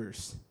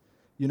believers.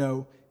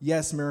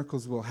 Yes,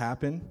 miracles will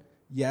happen.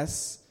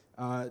 Yes,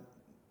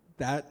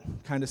 that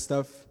kind of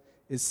stuff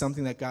is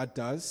something that God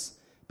does.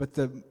 But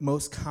the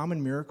most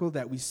common miracle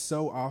that we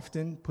so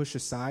often push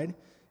aside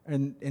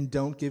and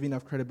don't give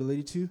enough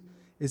credibility to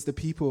is the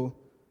people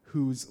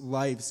whose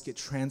lives get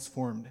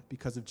transformed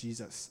because of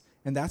Jesus.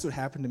 And that's what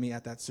happened to me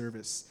at that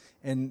service.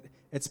 And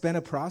it's been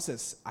a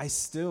process. I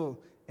still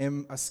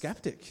am a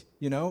skeptic.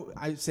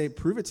 I say,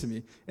 prove it to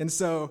me. And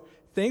so,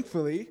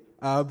 thankfully,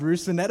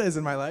 Bruce Vanetta is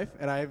in my life.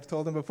 And I've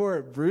told him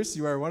before, Bruce,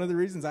 you are one of the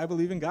reasons I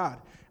believe in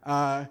God.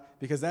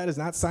 Because that is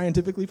not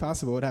scientifically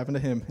possible what happened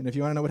to him. And if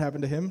you want to know what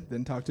happened to him,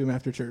 then talk to him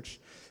after church.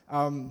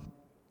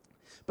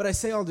 But I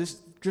say all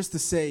this just to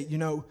say,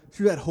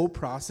 through that whole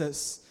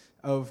process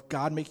of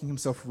God making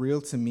himself real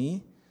to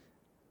me,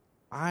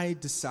 I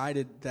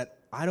decided that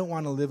I don't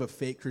want to live a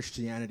fake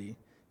Christianity.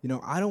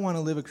 I don't want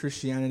to live a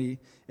Christianity.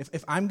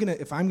 If I'm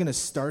gonna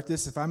start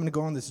this, if I'm gonna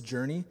go on this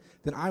journey,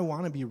 then I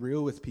want to be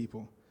real with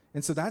people.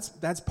 And so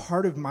that's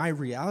part of my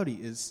reality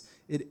is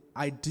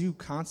I do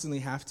constantly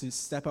have to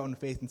step out in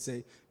faith and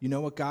say, you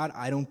know what, God,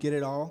 I don't get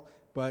it all,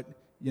 but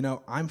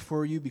I'm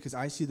for you because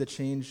I see the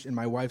change in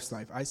my wife's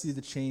life. I see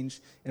the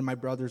change in my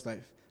brother's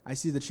life. I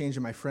see the change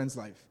in my friend's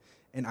life,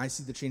 and I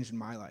see the change in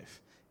my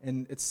life.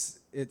 And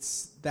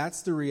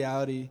that's the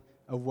reality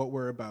of what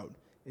we're about,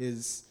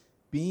 is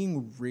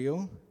being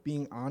real,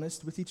 being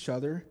honest with each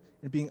other,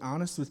 and being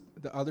honest with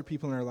the other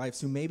people in our lives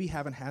who maybe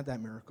haven't had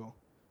that miracle,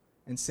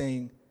 and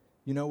saying,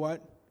 you know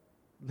what,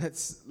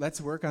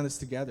 let's work on this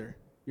together.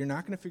 You're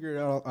not going to figure it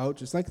all out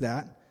just like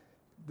that.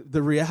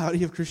 The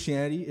reality of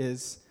Christianity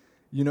is,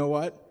 you know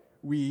what,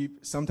 we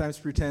sometimes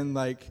pretend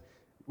like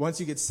once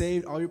you get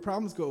saved, all your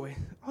problems go away.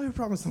 All your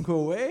problems don't go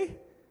away.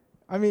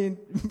 I mean,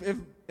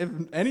 if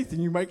anything,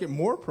 you might get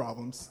more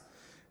problems.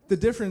 The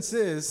difference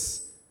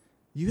is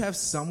you have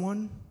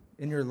someone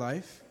in your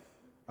life,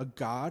 a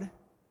God,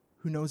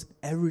 who knows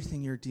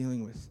everything you're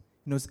dealing with,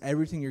 knows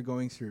everything you're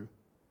going through.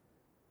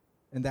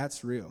 And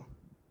that's real.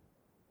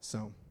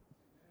 So.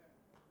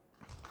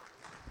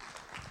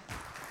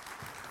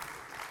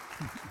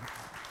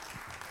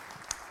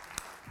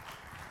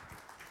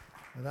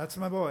 Well, that's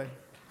my boy.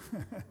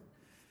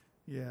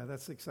 Yeah,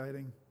 that's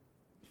exciting.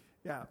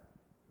 Yeah,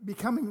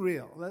 becoming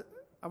real.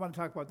 I want to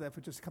talk about that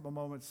for just a couple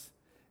moments.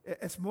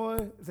 It's more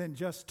than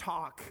just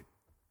talk.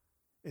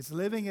 It's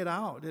living it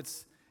out.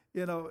 It's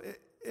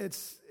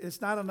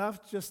not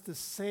enough just to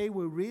say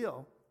we're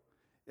real.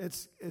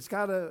 It's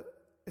got to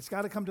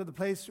come to the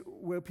place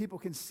where people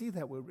can see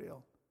that we're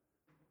real.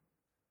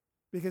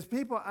 Because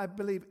people, I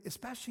believe,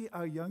 especially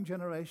our young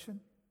generation,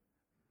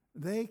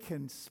 they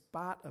can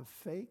spot a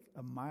fake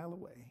a mile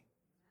away.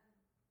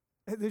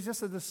 There's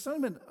just a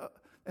discernment,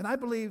 and I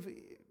believe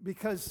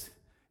because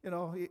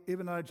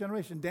even our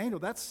generation, Daniel,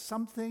 that's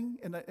something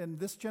in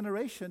this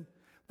generation.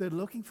 They're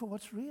looking for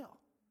what's real.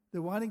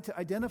 They're wanting to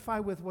identify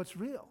with what's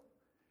real.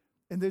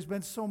 And there's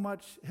been so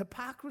much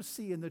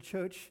hypocrisy in the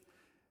church.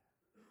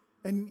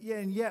 And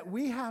yet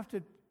we have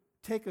to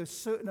take a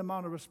certain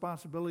amount of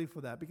responsibility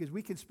for that, because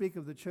we can speak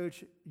of the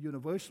church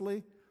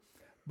universally,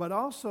 but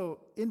also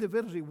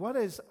individually, what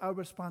is our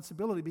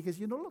responsibility? Because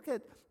you look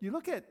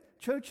at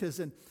churches,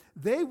 and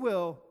they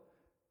will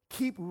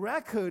keep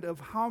record of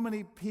how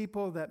many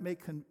people that make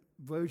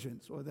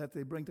conversions or that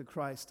they bring to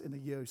Christ in a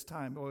year's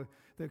time, or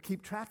they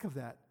keep track of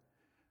that.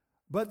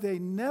 But they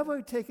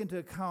never take into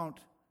account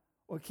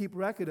or keep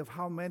record of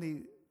how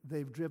many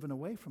they've driven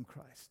away from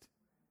Christ.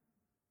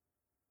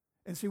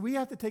 And see, we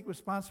have to take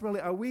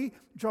responsibility. Are we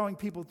drawing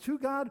people to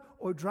God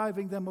or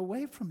driving them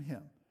away from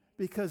Him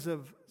because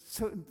of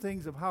certain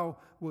things of how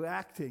we're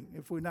acting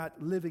if we're not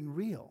living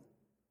real?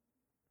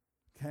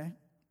 Okay?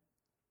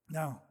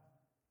 Now,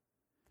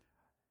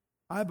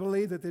 I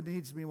believe that there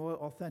needs to be more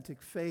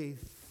authentic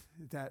faith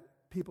that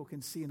people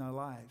can see in our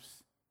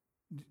lives.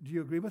 Do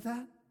you agree with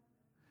that?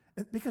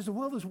 Because the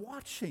world is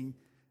watching.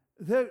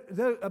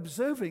 They're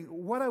observing,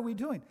 what are we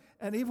doing?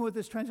 And even with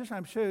this transition,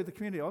 I'm sure the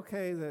community,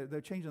 okay,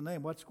 they're changing the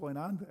name. What's going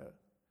on there?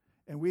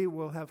 And we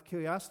will have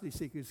curiosity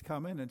seekers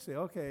come in and say,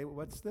 okay,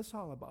 what's this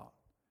all about?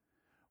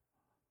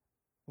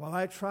 Well,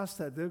 I trust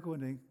that they're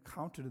going to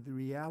encounter the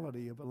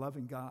reality of a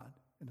loving God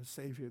and a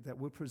Savior that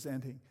we're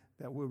presenting,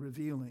 that we're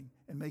revealing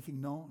and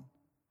making known.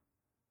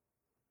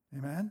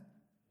 Amen?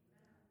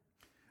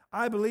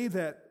 I believe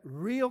that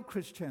real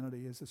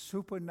Christianity is a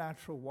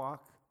supernatural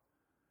walk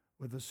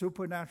with a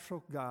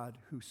supernatural God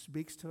who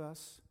speaks to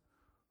us,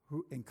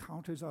 who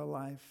encounters our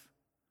life,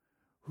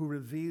 who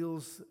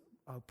reveals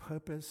our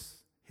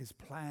purpose, His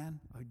plan,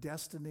 our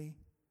destiny.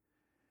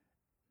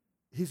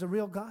 He's a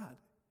real God,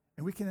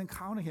 and we can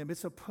encounter Him.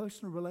 It's a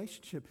personal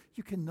relationship.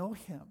 You can know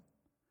Him.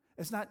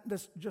 It's not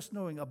just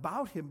knowing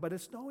about Him, but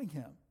it's knowing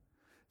Him.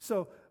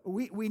 So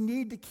we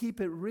need to keep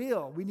it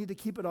real. We need to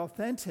keep it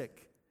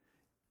authentic.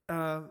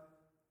 There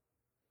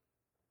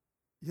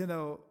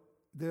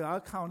are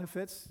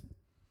counterfeits.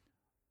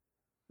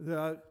 There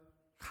are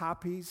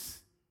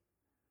copies.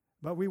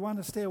 But we want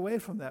to stay away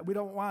from that. We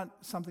don't want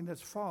something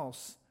that's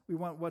false. We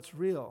want what's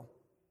real.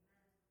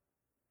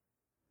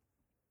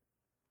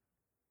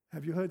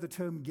 Have you heard the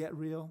term get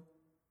real?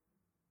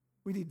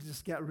 We need to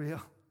just get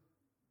real.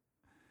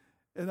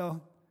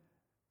 And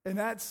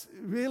that's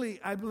really,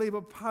 I believe,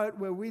 a part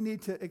where we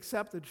need to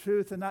accept the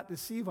truth and not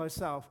deceive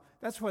ourselves.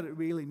 That's what it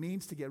really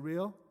means to get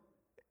real.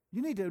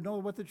 You need to know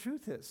what the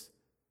truth is.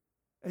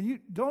 And you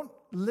don't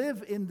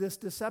live in this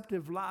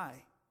deceptive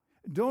lie.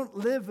 Don't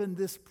live in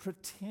this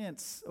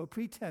pretense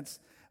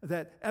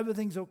that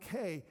everything's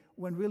okay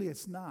when really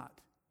it's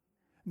not.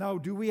 Now,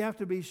 do we have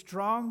to be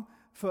strong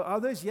for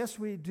others? Yes,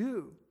 we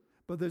do.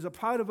 But there's a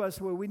part of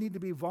us where we need to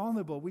be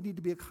vulnerable. We need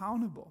to be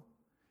accountable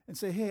and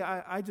say, hey,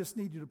 I just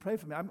need you to pray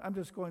for me. I'm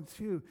just going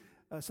through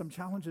some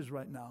challenges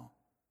right now.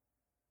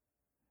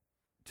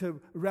 To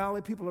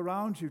rally people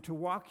around you, to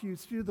walk you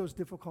through those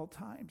difficult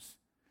times.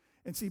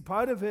 And see,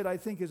 part of it, I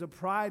think, is a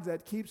pride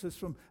that keeps us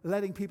from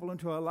letting people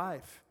into our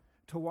life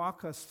to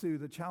walk us through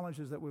the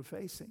challenges that we're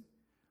facing.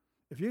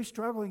 If you're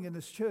struggling in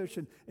this church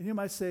and you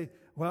might say,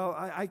 well,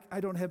 I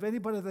don't have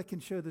anybody that can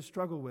share this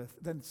struggle with,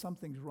 then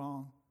something's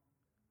wrong.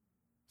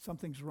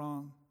 Something's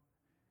wrong.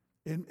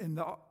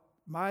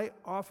 My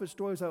office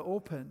doors are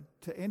open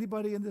to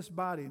anybody in this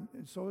body,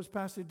 and so is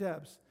Pastor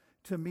Deb's,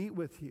 to meet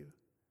with you.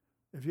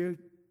 If you're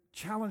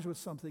challenged with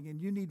something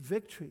and you need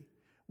victory,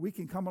 we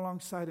can come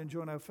alongside and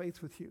join our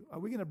faith with you. Are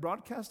we going to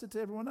broadcast it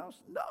to everyone else?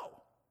 No.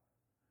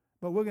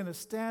 But we're going to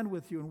stand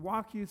with you and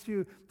walk you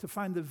through to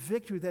find the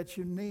victory that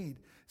you need.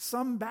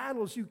 Some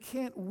battles you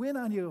can't win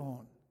on your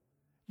own.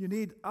 You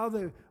need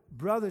other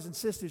brothers and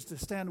sisters to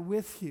stand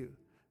with you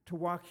to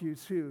walk you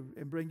through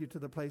and bring you to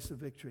the place of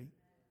victory.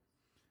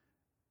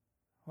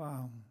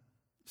 Wow.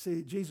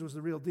 See, Jesus was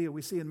the real deal.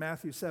 We see in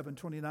Matthew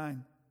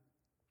 7:29.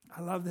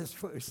 I love this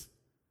verse.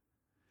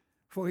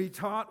 For he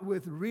taught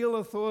with real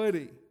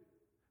authority,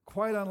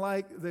 quite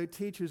unlike the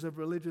teachers of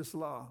religious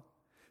law.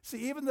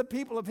 See, even the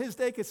people of his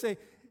day could say,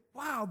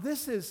 wow,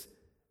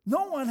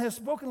 no one has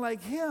spoken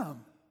like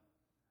him.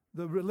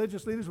 The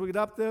religious leaders would get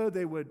up there,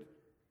 they would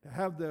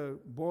have their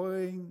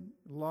boring,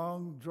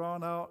 long,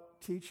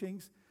 drawn-out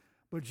teachings.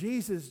 But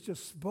Jesus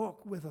just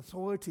spoke with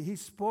authority. He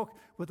spoke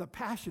with a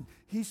passion.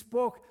 He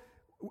spoke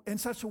in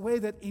such a way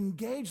that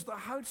engaged the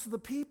hearts of the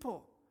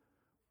people,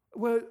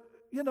 where,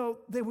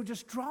 they were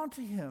just drawn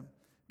to him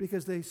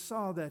because they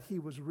saw that he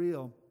was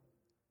real.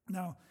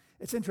 Now,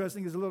 it's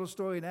interesting. There's a little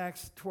story in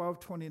Acts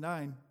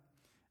 12:29.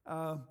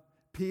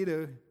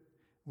 Peter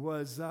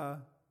was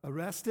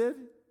arrested.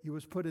 He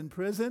was put in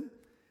prison,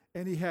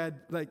 and he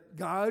had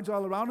guards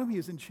all around him. He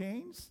was in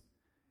chains,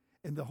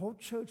 and the whole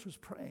church was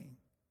praying.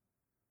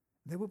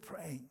 They were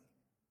praying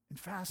and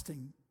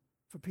fasting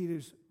for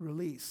Peter's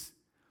release.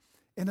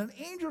 And an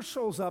angel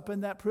shows up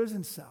in that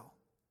prison cell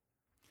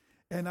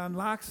and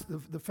unlocks,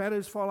 the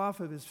fetters fall off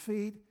of his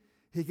feet.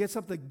 He gets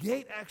up, the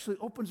gate actually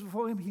opens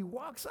before him. He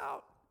walks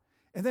out.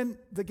 And then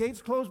the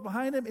gates close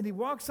behind him, and he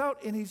walks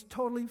out, and he's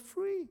totally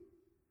free.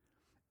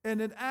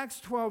 And in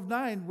Acts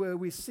 12:9, where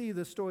we see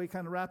the story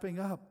kind of wrapping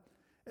up,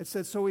 it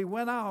says, so he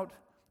went out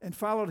and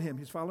followed him.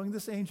 He's following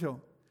this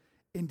angel,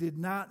 and did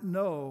not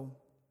know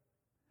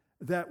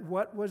that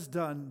what was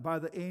done by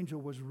the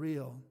angel was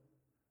real,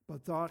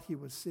 but thought he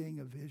was seeing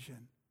a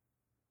vision.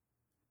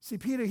 See,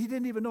 Peter, he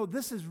didn't even know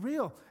this is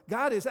real.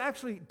 God has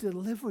actually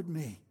delivered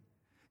me.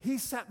 He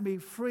set me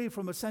free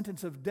from a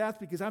sentence of death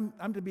because I'm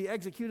to be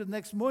executed the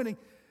next morning.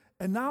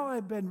 And now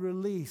I've been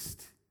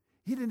released.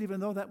 He didn't even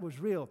know that was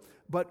real.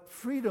 But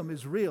freedom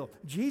is real.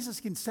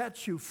 Jesus can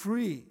set you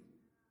free.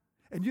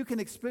 And you can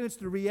experience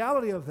the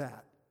reality of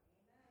that.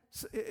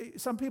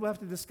 Some people have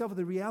to discover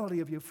the reality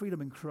of your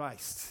freedom in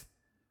Christ.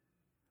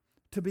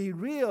 To be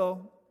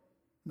real,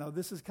 now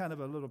this is kind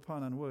of a little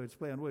pun on words,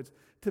 play on words.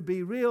 To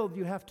be real,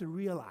 you have to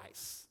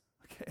realize,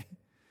 okay?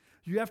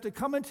 You have to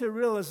come into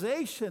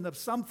realization of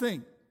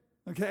something,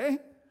 okay?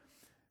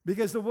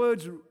 Because the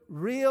words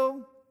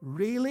real,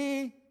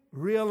 really,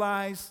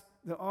 realize,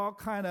 they're all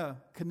kind of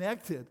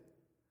connected.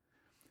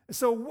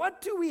 So what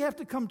do we have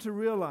to come to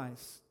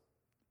realize?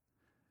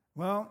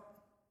 Well,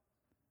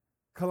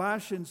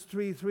 Colossians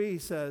 3:3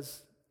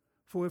 says,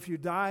 for if you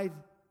died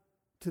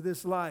to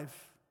this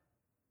life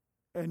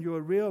and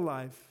your real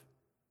life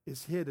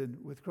is hidden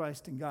with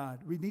Christ in God.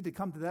 We need to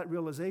come to that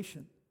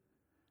realization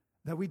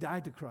that we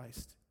died to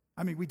Christ.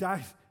 I mean, we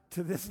died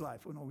to this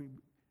life. Oh,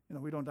 no,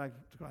 we don't die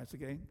to Christ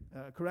again.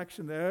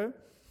 Correction there.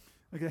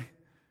 Okay.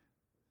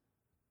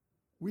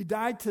 We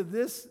died to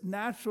this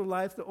natural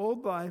life, the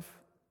old life,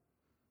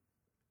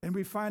 and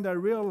we find our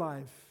real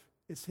life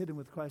is hidden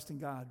with Christ in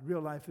God.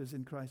 Real life is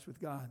in Christ with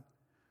God.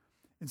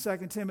 In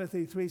 2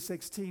 Timothy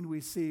 3:16,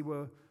 we see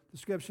where the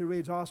scripture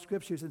reads, all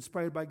scripture is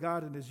inspired by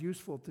God and is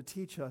useful to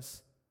teach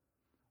us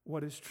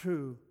what is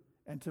true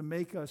and to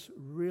make us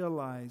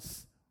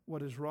realize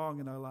what is wrong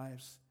in our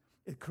lives.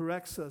 It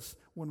corrects us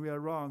when we are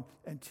wrong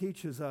and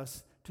teaches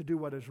us to do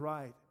what is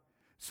right.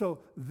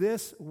 So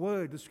this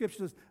word,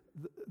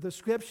 the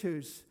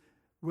scriptures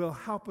will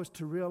help us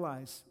to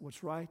realize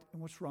what's right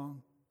and what's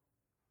wrong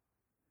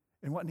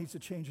and what needs to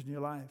change in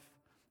your life.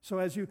 So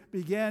as you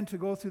begin to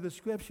go through the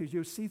scriptures,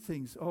 you'll see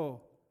things.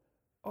 Oh,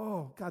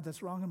 God,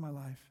 that's wrong in my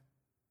life.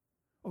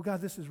 Oh,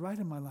 God, this is right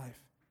in my life.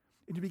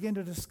 And you begin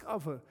to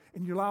discover,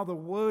 and you allow the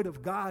Word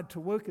of God to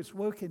work its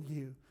work in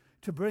you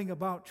to bring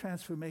about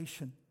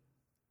transformation.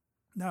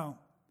 Now,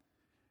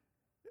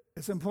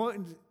 it's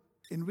important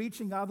in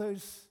reaching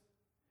others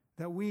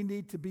that we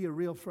need to be a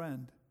real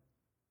friend,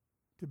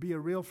 to be a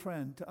real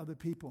friend to other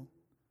people.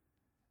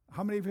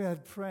 How many of you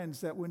had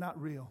friends that were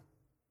not real?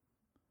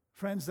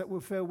 Friends that were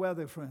fair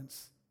weather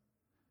friends.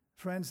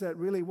 Friends that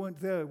really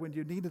weren't there when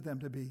you needed them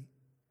to be.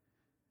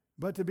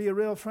 But to be a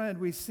real friend,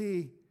 we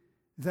see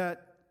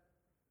that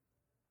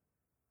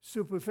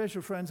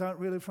superficial friends aren't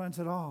really friends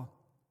at all.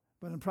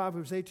 But in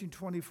Proverbs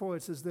 18:24,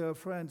 it says there are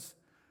friends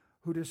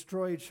who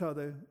destroy each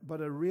other,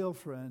 but a real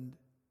friend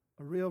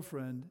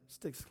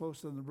sticks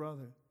closer than a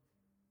brother.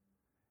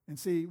 And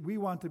see, we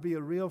want to be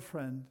a real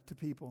friend to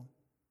people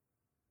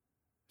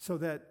so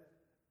that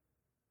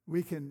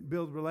we can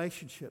build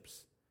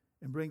relationships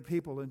and bring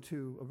people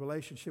into a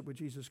relationship with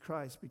Jesus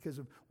Christ because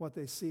of what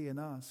they see in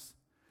us.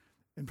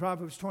 In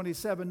Proverbs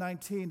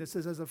 27:19, it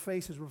says, as a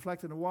face is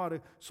reflected in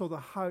water, so the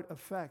heart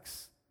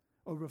affects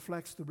or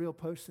reflects the real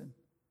person.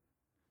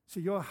 So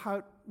your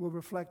heart will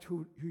reflect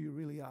who you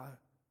really are.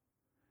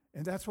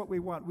 And that's what we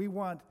want. We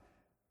want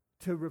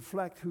to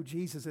reflect who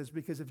Jesus is,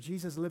 because if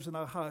Jesus lives in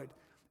our heart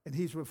and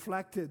he's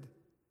reflected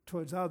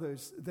towards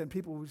others, then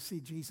people will see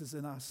Jesus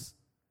in us.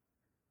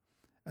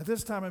 At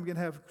this time, I'm going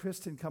to have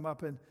Kristen come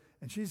up, and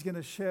she's going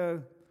to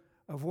share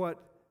of what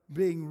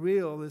being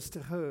real is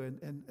to her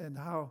and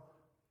how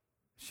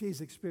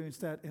she's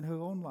experienced that in her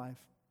own life.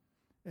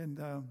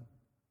 And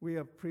we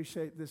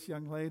appreciate this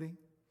young lady.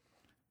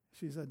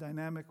 She's a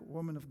dynamic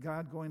woman of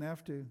God going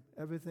after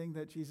everything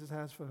that Jesus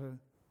has for her.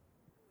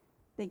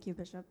 Thank you,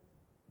 Bishop.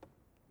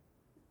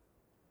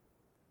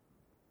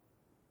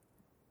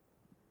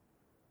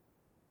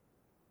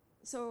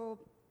 So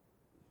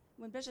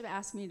when Bishop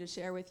asked me to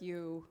share with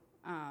you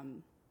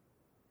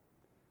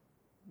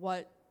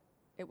what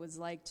it was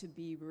like to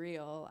be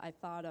real, I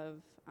thought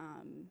of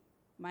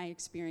my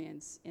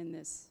experience in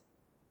this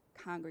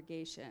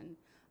congregation.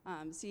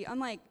 See,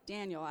 unlike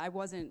Daniel, I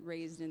wasn't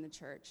raised in the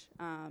church.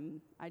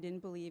 I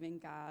didn't believe in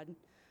God,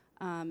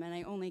 and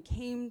I only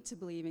came to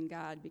believe in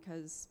God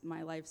because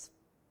my life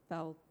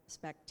fell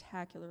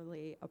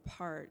spectacularly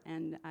apart,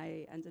 and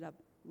I ended up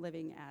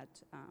living at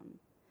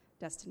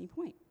Destiny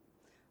Point.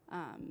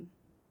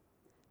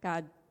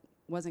 God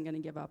wasn't going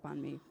to give up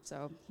on me,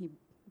 so he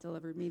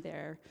delivered me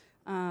there.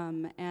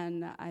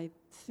 And I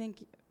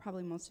think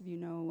probably most of you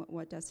know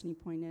what Destiny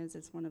Point is.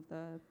 It's one of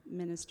the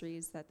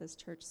ministries that this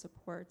church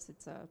supports.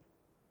 It's a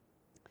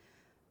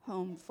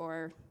home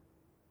for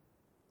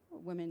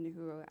women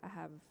who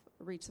have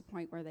reached the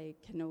point where they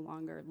can no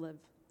longer live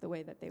the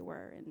way that they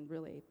were, and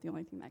really the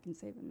only thing that can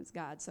save them is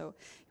God. So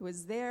it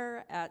was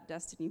there at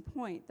Destiny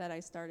Point that I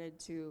started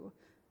to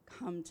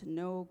come to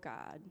know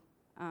God.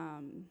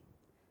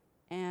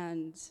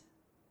 And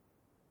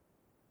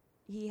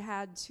he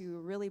had to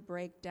really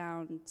break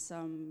down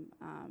some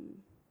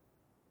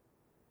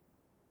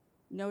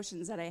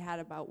notions that I had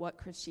about what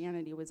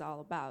Christianity was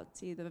all about.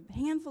 See, the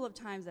handful of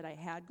times that I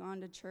had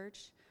gone to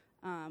church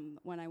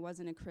when I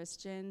wasn't a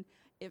Christian,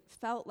 it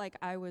felt like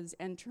I was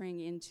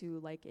entering into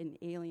like an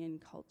alien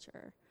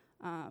culture.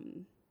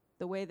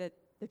 the way that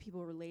the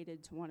people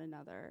related to one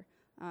another,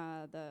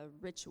 the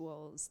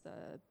rituals,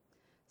 the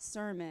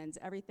sermons,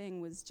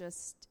 everything was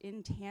just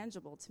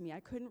intangible to me. I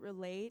couldn't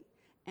relate,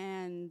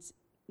 and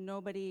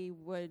nobody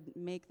would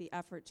make the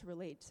effort to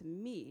relate to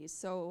me.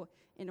 So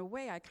in a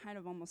way, I kind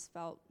of almost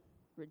felt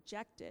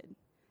rejected.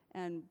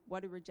 And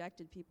what do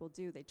rejected people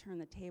do? They turn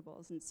the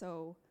tables. And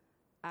so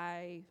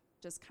I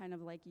just kind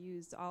of like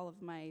used all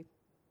of my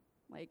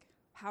like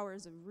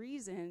powers of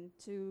reason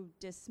to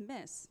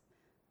dismiss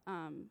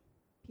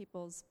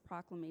people's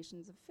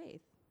proclamations of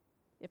faith,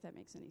 if that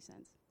makes any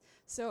sense.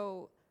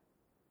 So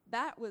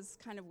that was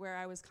kind of where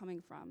I was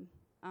coming from.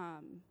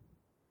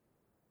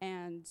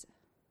 And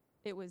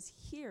it was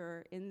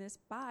here in this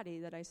body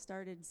that I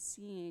started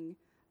seeing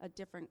a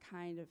different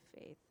kind of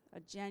faith,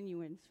 a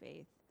genuine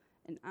faith,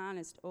 an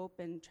honest,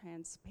 open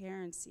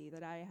transparency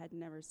that I had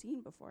never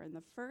seen before. And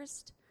the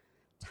first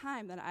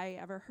time that I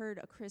ever heard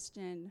a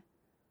Christian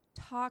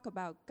talk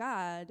about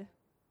God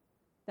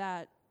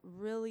that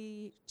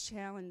really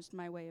challenged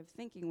my way of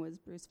thinking was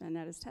Bruce Van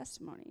Netta's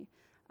testimony.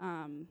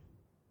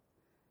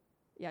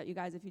 Yeah, you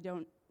guys, if you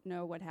don't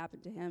know what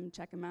happened to him,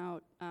 check him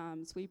out.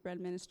 Sweet Bread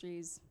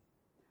Ministries,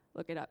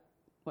 look it up.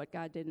 What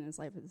God did in his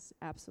life is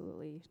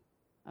absolutely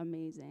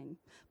amazing.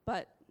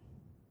 But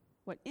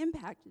what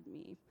impacted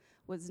me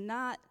was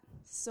not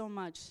so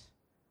much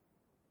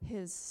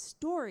his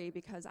story,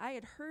 because I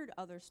had heard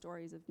other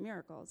stories of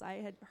miracles. I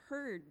had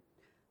heard,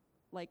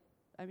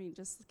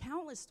 just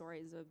countless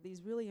stories of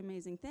these really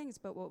amazing things,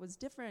 but what was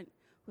different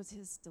was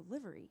his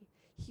delivery.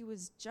 He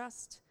was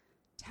just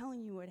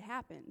telling you what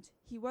happened.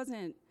 He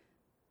wasn't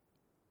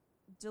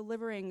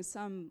delivering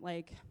some,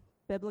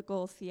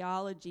 biblical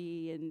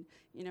theology and,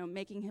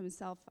 making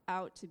himself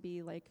out to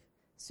be,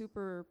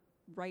 super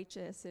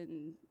righteous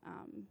and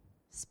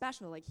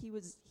special. He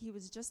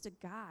was just a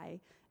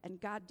guy, and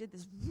God did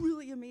this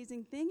really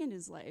amazing thing in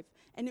his life,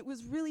 and it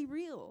was really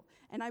real,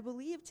 and I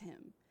believed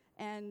him.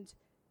 And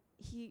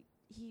he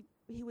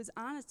was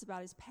honest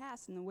about his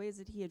past and the ways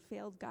that he had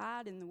failed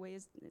God and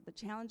the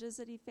challenges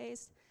that he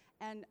faced,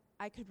 and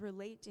I could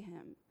relate to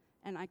him,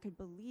 and I could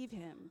believe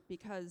him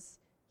because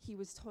he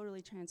was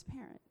totally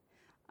transparent.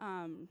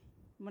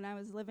 When I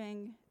was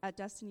living at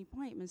Destiny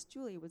Point, Miss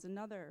Julie was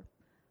another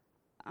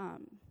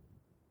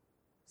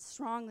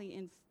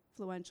strongly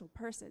influential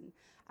person.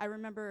 I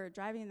remember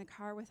driving in the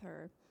car with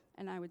her,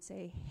 and I would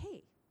say,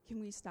 "Hey, can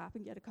we stop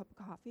and get a cup of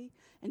coffee?"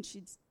 And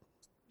she'd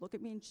look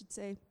at me and she'd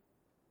say,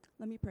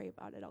 "Let me pray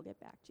about it. I'll get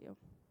back to you."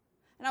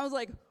 And I was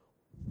like,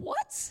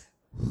 what?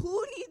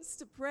 Who needs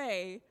to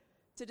pray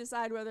to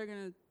decide whether they're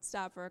going to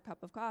stop for a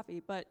cup of coffee?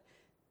 But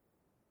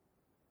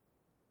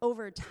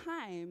over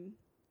time,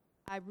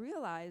 I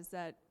realized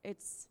that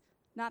it's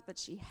not that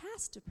she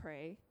has to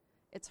pray,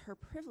 it's her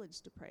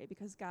privilege to pray,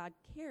 because God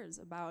cares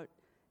about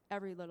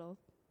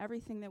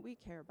everything that we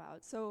care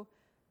about. So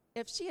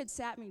if she had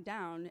sat me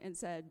down and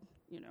said,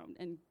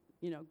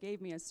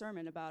 gave me a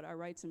sermon about our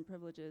rights and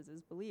privileges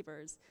as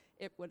believers,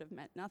 it would have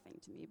meant nothing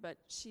to me. But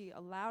she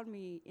allowed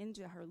me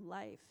into her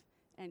life,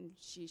 and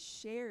she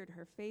shared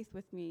her faith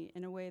with me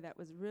in a way that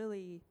was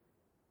really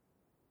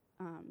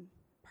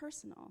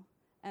personal.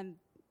 And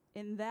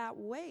in that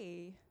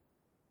way,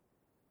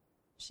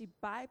 she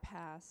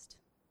bypassed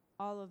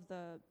all of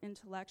the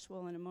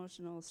intellectual and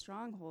emotional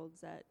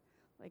strongholds that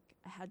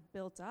had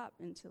built up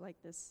into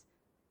this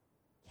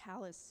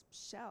callous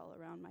shell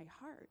around my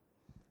heart.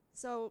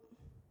 So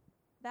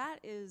that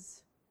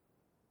is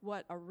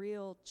what a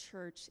real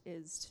church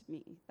is to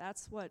me.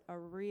 That's what a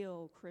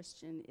real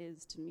Christian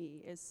is to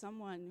me, is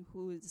someone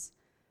whose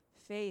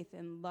faith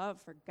and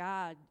love for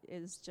God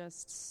is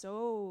just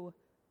so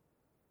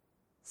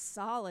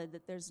solid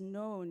that there's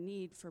no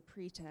need for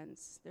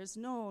pretense. There's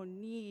no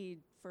need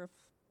for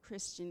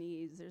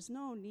Christianese. There's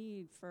no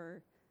need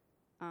for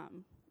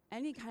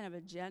any kind of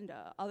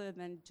agenda other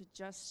than to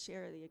just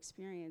share the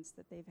experience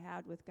that they've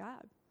had with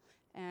God.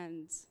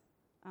 And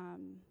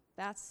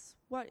that's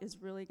what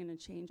is really going to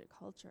change a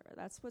culture.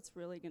 That's what's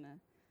really going to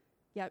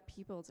get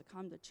people to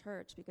come to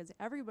church, because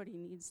everybody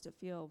needs to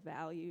feel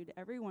valued.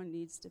 Everyone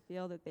needs to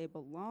feel that they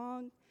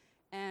belong.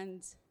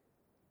 And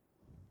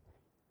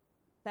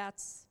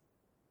that's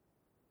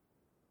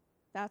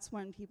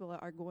when people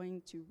are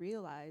going to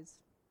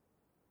realize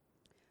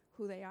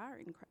who they are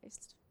in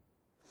Christ.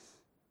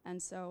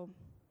 And so,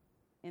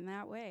 in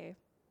that way,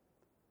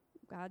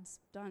 God's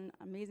done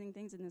amazing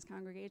things in this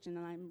congregation,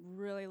 and I'm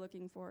really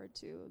looking forward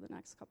to the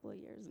next couple of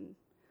years and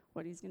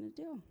what he's going to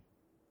do.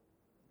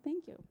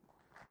 Thank you.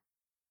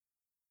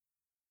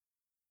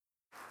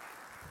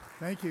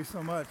 Thank you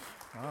so much.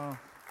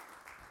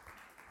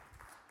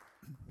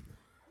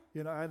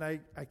 And I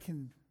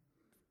can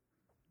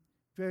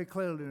very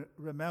clearly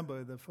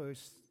remember the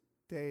first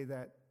day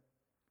that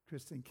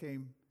Kristen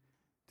came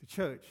to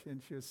church,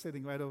 and she was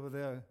sitting right over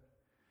there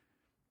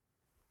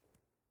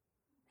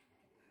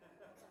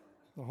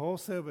the whole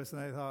service,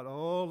 and I thought,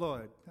 oh,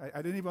 Lord.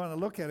 I didn't even want to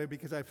look at her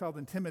because I felt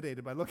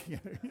intimidated by looking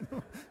at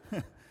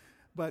her,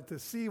 But to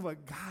see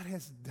what God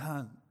has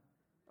done,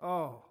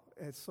 oh,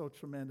 it's so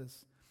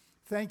tremendous.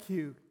 Thank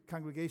you,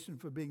 congregation,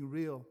 for being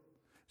real.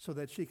 so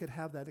that she could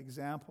have that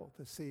example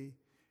to see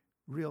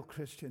real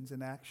Christians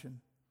in action.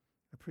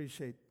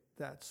 Appreciate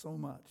that so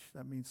much.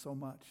 That means so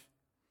much.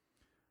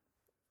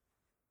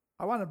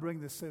 I want to bring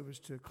this service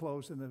to a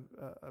close. In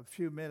a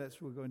few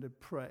minutes, we're going to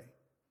pray.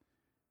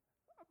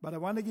 But I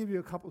want to give you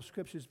a couple of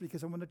scriptures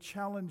because I want to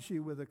challenge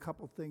you with a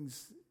couple of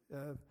things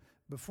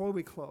before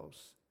we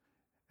close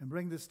and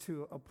bring this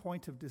to a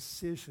point of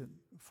decision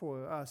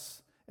for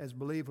us as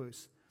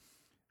believers.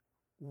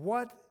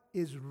 What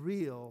is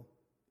real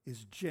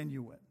is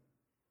genuine.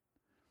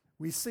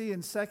 We see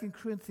in 2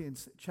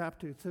 Corinthians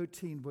chapter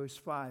 13, verse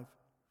 5,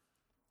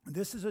 and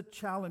this is a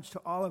challenge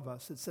to all of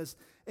us. It says,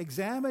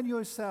 examine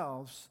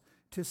yourselves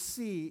to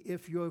see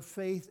if your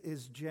faith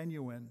is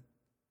genuine.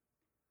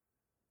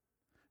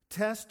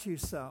 Test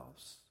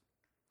yourselves.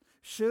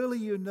 Surely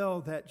you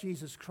know that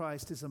Jesus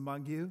Christ is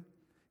among you.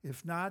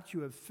 If not,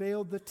 you have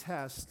failed the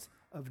test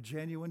of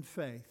genuine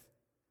faith.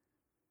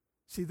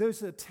 See,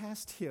 there's a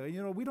test here.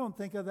 You know, we don't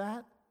think of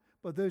that,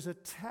 but there's a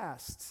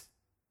test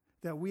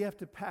that we have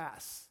to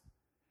pass.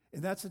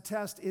 And that's a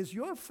test. Is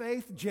your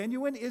faith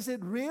genuine? Is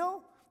it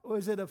real or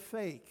is it a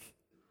fake?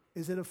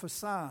 Is it a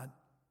facade?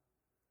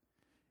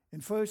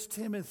 In 1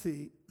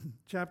 Timothy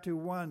chapter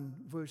 1,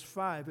 verse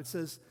 5, it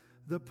says,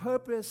 the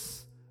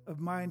purpose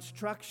of my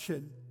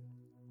instruction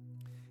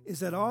is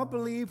that all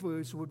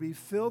believers would be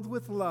filled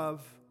with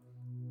love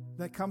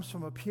that comes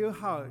from a pure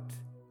heart,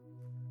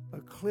 a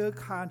clear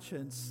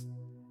conscience,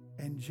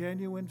 and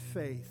genuine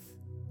faith.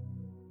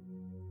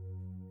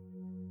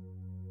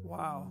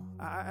 Wow.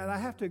 And I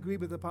have to agree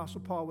with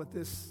Apostle Paul with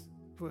this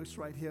verse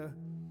right here.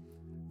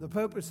 The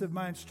purpose of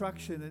my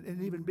instruction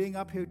and even being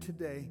up here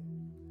today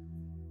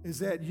is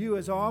that you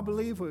as all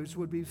believers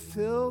would be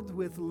filled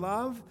with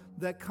love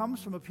that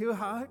comes from a pure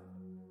heart,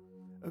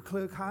 a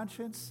clear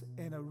conscience,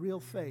 and a real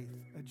faith,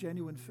 a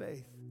genuine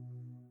faith.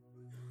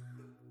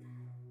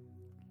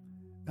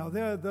 Now,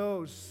 there are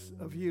those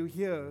of you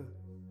here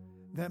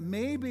that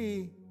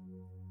maybe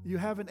you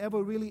haven't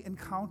ever really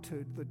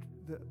encountered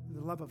the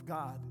love of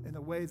God in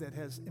a way that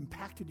has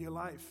impacted your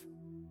life.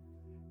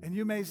 And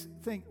you may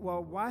think,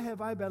 well, why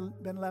have I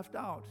been left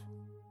out?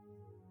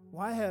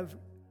 Why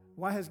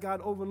has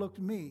God overlooked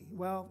me?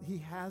 Well, He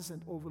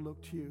hasn't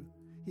overlooked you.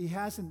 He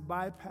hasn't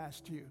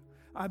bypassed you.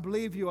 I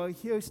believe you are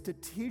here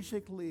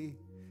strategically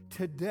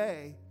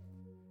today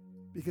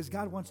because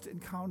God wants to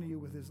encounter you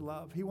with His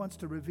love. He wants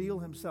to reveal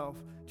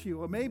Himself to you.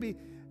 Or maybe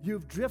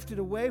you've drifted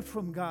away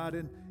from God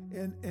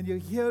and you're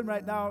here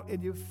right now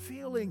and you're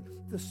feeling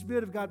the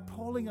Spirit of God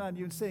pulling on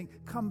you and saying,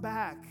 come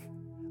back.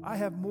 I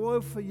have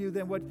more for you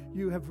than what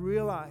you have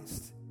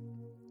realized.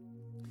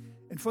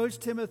 In 1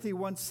 Timothy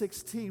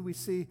 1:16, we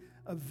see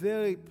a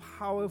very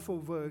powerful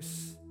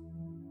verse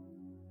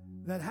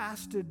that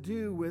has to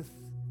do with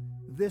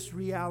this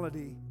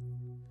reality.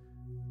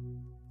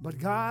 But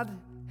God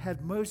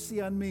had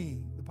mercy on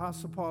me, the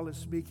Apostle Paul is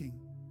speaking,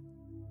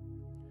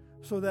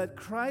 so that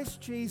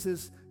Christ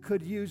Jesus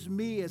could use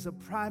me as a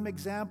prime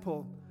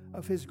example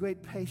of His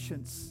great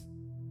patience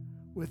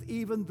with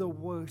even the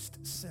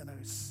worst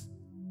sinners.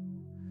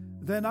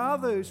 Then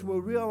others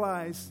will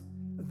realize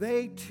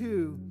they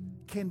too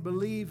can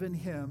believe in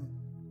Him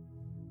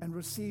and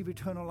receive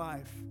eternal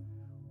life.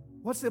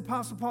 What's the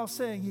Apostle Paul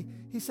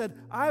saying? He said,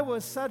 I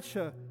was such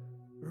a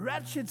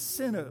wretched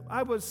sinner.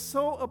 I was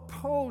so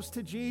opposed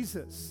to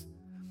Jesus.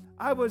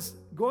 I was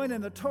going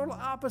in the total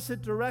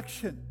opposite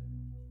direction.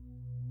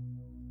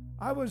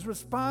 I was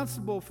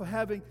responsible for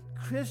having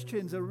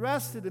Christians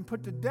arrested and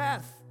put to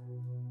death.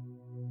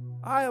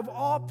 I, of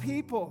all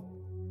people,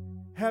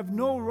 have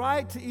no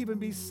right to even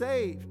be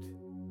saved.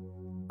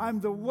 I'm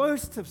the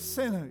worst of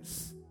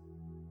sinners.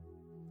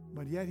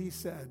 But yet he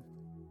said,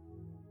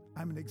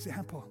 I'm an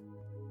example.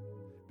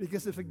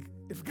 Because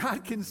if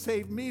God can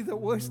save me, the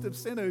worst of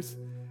sinners,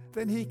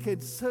 then He can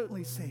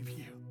certainly save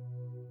you.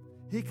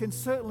 He can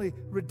certainly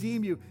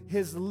redeem you.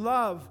 His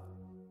love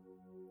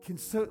can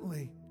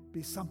certainly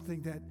be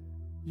something that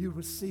you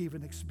receive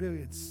and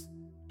experience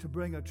to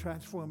bring a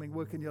transforming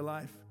work in your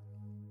life.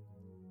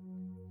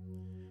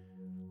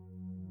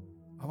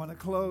 I want to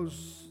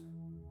close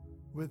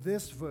with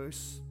this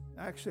verse.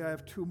 Actually, I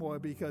have two more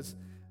because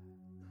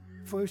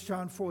 1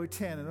 John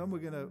 4:10, and then we're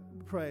going to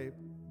pray,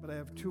 but I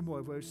have two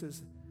more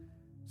verses.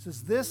 It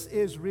says, this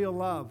is real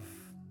love.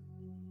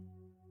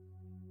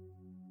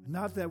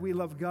 Not that we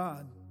love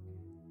God,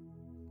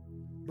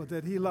 but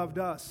that He loved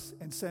us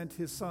and sent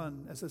His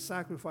Son as a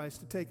sacrifice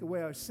to take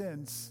away our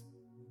sins.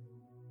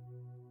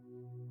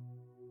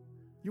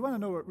 You want to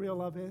know what real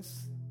love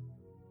is?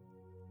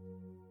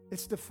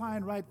 It's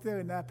defined right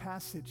there in that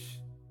passage.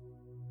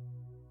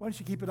 Why don't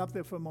you keep it up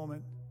there for a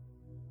moment?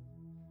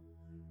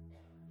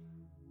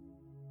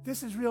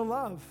 This is real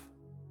love.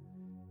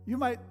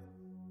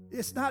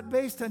 It's not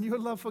based on your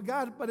love for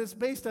God, but it's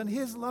based on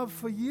His love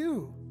for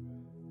you.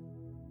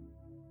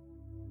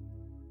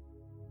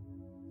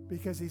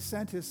 Because He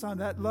sent His Son.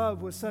 That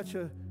love was such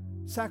a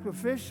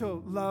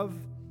sacrificial love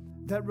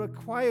that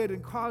required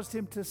and caused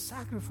Him to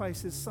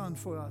sacrifice His Son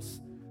for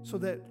us so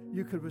that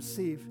you could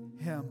receive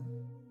Him.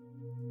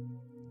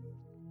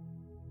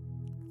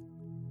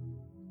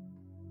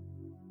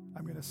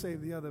 to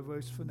save the other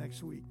verse for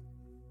next week,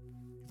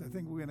 because I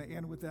think we're going to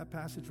end with that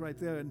passage right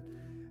there. And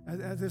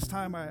at this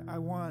time, I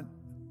want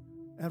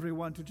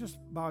everyone to just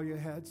bow your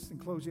heads and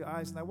close your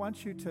eyes. And I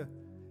want you to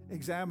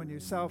examine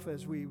yourself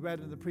as we read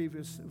in the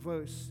previous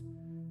verse.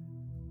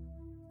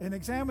 And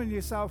examine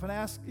yourself and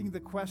asking the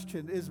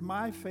question, is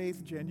my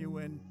faith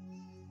genuine?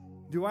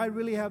 Do I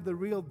really have the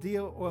real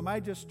deal, or am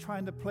I just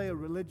trying to play a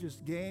religious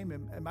game?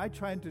 Am I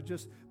trying to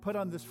just put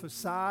on this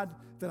facade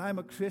that I'm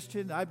a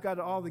Christian, I've got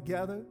it all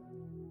together?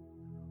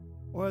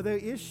 Or are there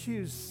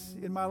issues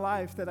in my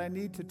life that I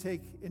need to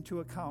take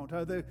into account?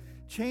 Are there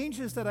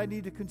changes that I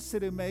need to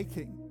consider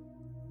making?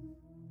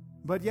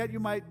 But yet you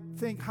might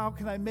think, how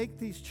can I make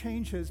these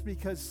changes?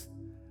 Because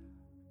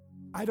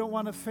I don't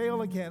want to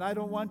fail again. I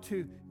don't want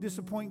to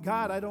disappoint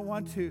God. I don't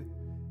want to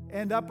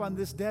end up on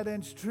this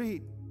dead-end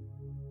street.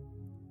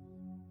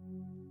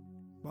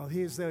 Well,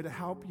 He is there to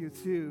help you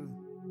through,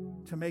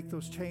 to make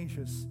those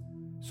changes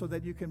so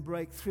that you can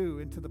break through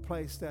into the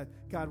place that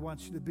God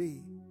wants you to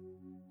be,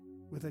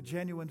 with a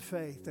genuine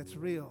faith that's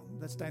real,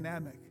 that's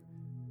dynamic,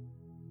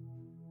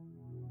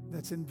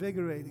 that's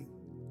invigorating,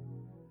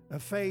 a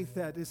faith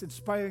that is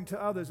inspiring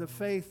to others, a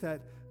faith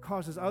that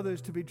causes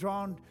others to be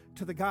drawn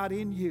to the God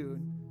in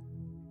you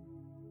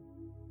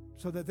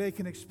so that they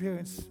can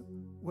experience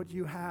what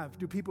you have.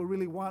 Do people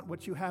really want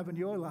what you have in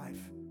your life?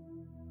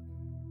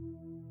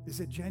 Is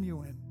it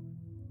genuine?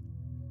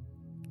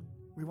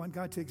 We want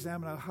God to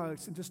examine our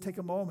hearts, and just take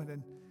a moment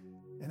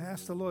and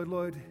ask the Lord,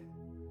 Lord,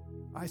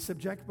 I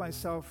subject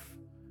myself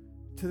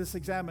to this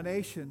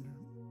examination.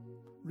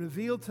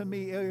 Reveal to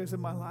me areas in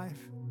my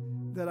life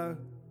that are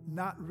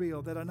not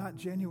real, that are not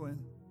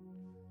genuine,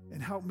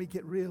 and help me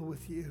get real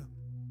with you.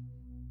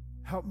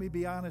 Help me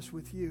be honest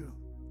with you.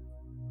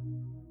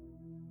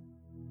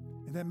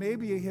 And then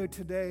maybe you're here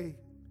today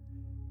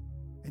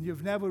and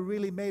you've never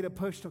really made a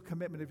personal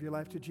commitment of your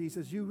life to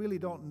Jesus. You really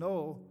don't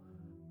know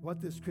what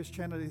this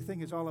Christianity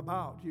thing is all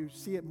about. You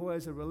see it more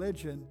as a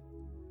religion,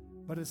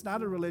 but it's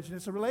not a religion,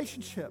 it's a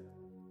relationship.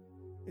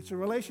 It's a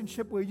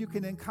relationship where you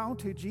can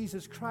encounter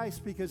Jesus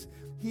Christ because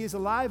He is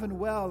alive and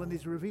well, and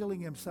He's revealing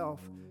Himself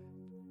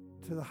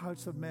to the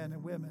hearts of men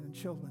and women and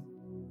children,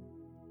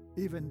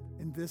 even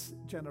in this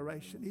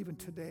generation, even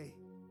today.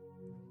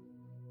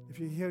 If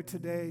you're here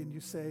today and you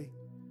say,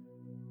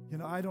 you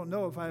know, I don't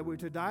know if I were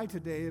to die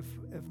today, if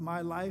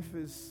my life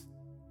is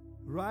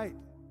right.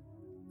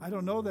 I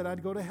don't know that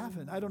I'd go to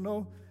heaven. I don't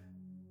know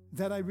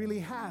that I really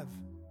have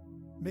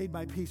made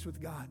my peace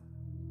with God.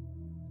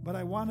 But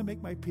I want to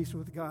make my peace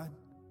with God.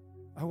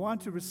 I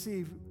want to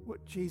receive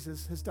what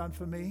Jesus has done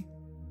for me.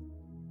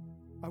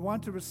 I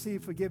want to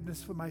receive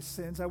forgiveness for my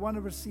sins. I want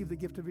to receive the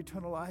gift of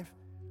eternal life.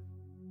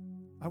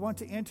 I want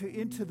to enter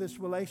into this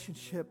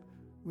relationship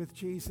with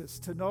Jesus,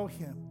 to know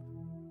Him.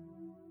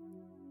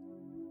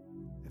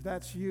 If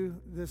that's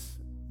you this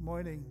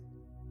morning,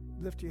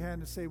 lift your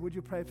hand and say, would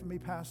you pray for me,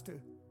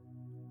 Pastor?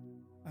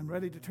 I'm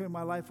ready to turn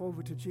my life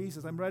over to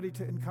Jesus. I'm ready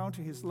to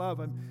encounter His love.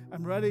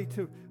 I'm ready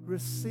to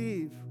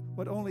receive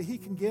what only He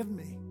can give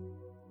me.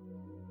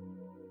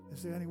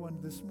 Is there anyone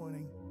this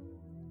morning?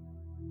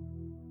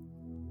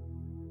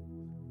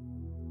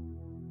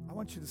 I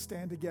want you to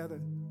stand together,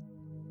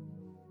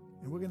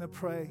 and we're going to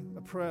pray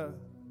a prayer.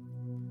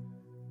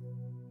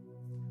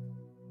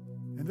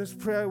 And this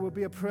prayer will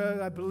be a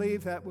prayer, I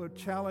believe, that will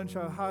challenge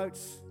our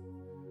hearts.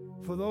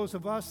 For those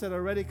of us that are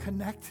already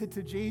connected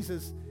to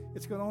Jesus,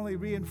 it's going to only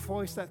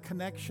reinforce that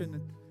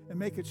connection and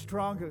make it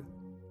stronger.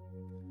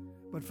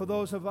 But for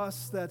those of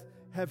us that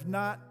have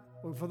not,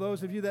 or for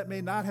those of you that may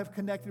not have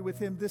connected with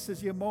Him, this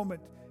is your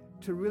moment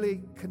to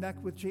really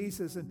connect with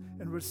Jesus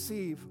and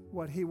receive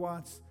what He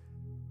wants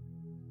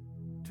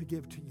to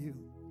give to you.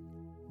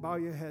 Bow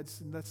your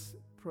heads and let's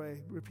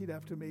pray. Repeat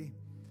after me.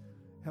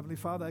 Heavenly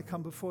Father, I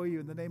come before you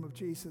in the name of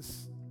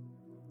Jesus.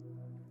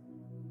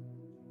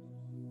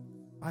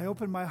 I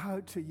open my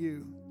heart to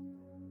you.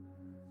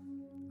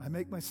 I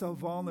make myself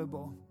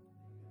vulnerable.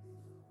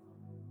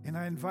 And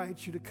I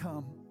invite you to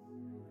come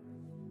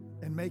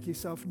and make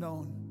yourself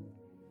known.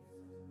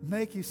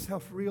 Make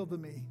yourself real to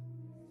me.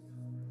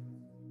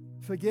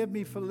 Forgive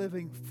me for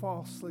living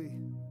falsely,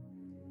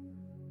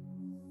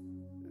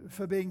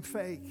 for being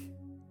fake.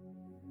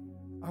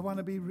 I want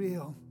to be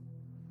real.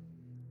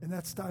 And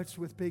that starts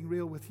with being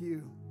real with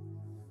you.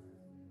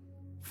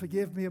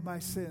 Forgive me of my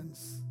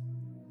sins.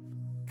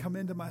 Come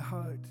into my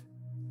heart.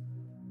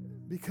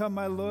 Become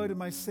my Lord and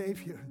my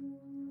Savior.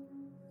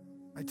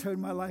 I turn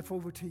my life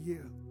over to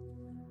you.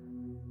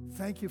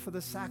 Thank you for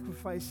the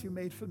sacrifice you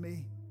made for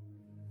me.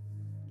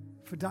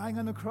 For dying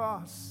on the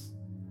cross,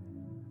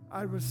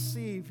 I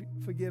receive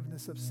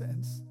forgiveness of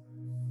sins.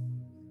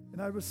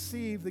 And I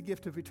receive the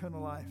gift of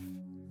eternal life.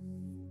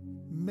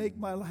 Make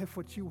my life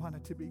what you want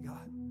it to be,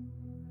 God.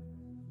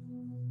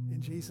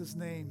 In Jesus'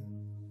 name,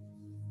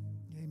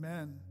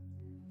 amen.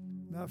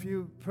 Now, if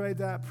you prayed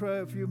that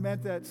prayer, if you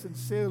meant that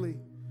sincerely,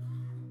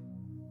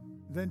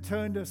 then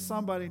turn to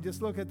somebody and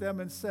just look at them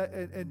and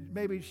say, and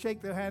maybe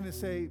shake their hand and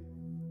say,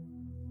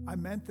 I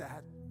meant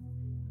that.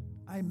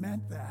 I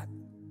meant that.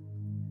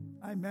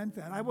 I meant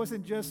that. I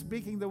wasn't just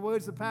speaking the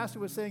words the pastor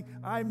was saying.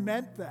 I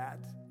meant that.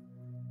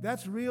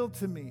 That's real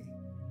to me.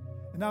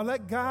 And now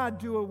let God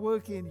do a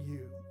work in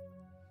you.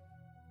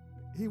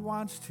 He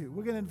wants to.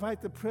 We're going to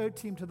invite the prayer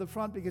team to the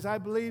front because I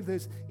believe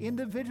there's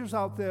individuals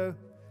out there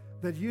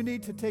that you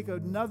need to take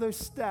another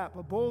step,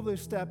 a bolder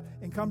step,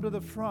 and come to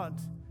the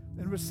front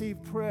and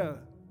receive prayer.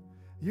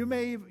 You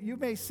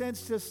may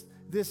sense just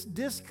this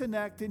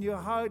disconnect in your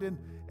heart,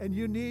 and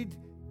you need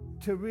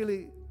to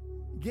really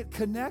get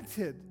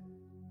connected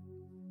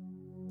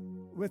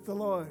with the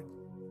Lord.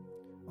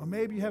 Or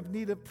maybe you have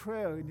need of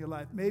prayer in your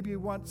life. Maybe you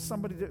want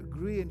somebody to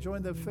agree and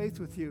join their faith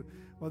with you.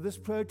 Well, this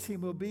prayer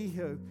team will be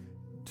here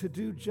to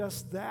do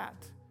just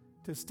that,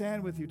 to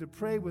stand with you, to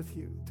pray with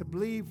you, to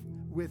believe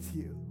with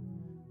you.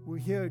 We're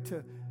here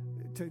to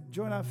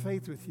join our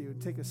faith with you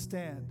and take a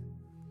stand.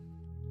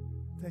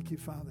 Thank you,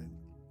 Father.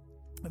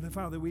 And then,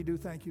 Father, we do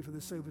thank you for the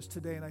service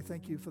today, and I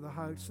thank you for the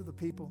hearts of the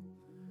people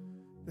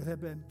that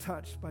have been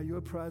touched by your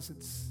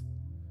presence.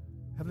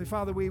 Heavenly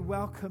Father, we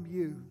welcome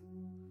you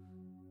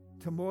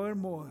to more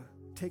and more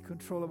take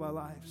control of our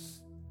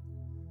lives,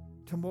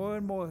 to more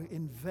and more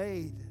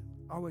invade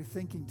our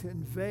thinking, to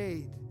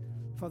invade,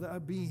 Father, our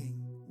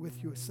being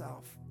with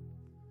yourself.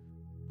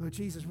 Lord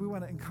Jesus, we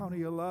want to encounter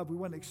your love. We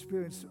want to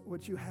experience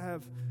what you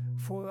have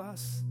for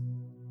us.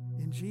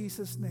 In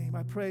Jesus' name,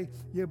 I pray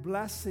your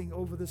blessing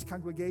over this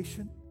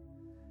congregation,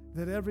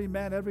 that every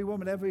man, every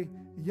woman, every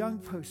young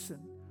person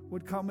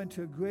would come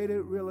into a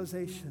greater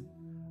realization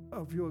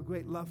of your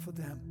great love for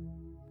them.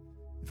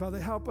 Father,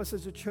 help us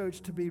as a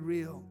church to be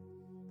real.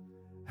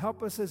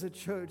 Help us as a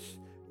church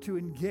to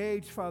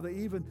engage, Father,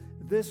 even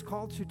this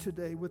culture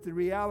today with the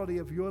reality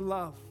of your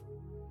love,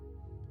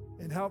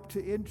 and help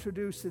to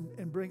introduce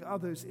and bring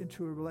others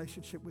into a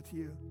relationship with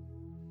you.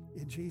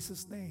 In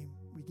Jesus' name,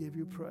 we give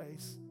you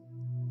praise.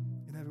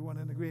 And everyone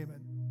in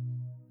agreement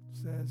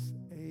says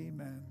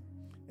amen.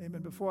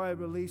 Amen. Before I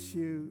release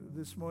you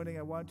this morning,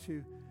 I want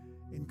to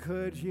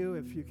encourage you,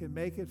 if you can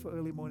make it for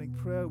early morning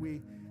prayer.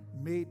 We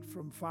meet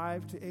from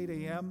 5 to 8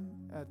 a.m.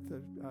 at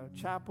the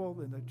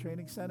chapel in the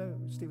training center,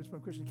 Stevens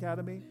Point Christian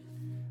Academy.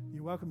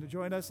 You're welcome to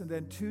join us. And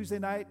then Tuesday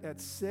night at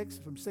 6,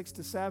 from 6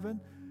 to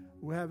 7,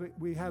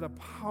 we had a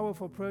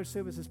powerful prayer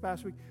service this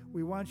past week.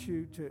 We want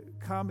you to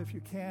come if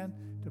you can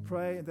to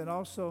pray. And then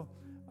also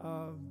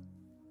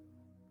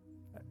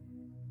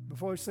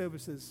before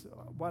services,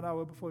 1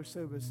 hour before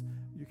service,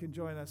 you can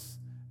join us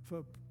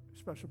for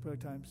special prayer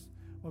times.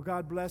 Well,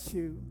 God bless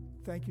you.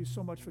 Thank you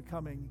so much for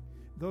coming.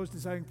 Those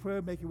desiring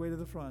prayer, make your way to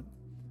the front.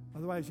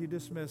 Otherwise, you're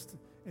dismissed.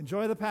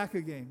 Enjoy the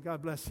Packer game.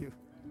 God bless you.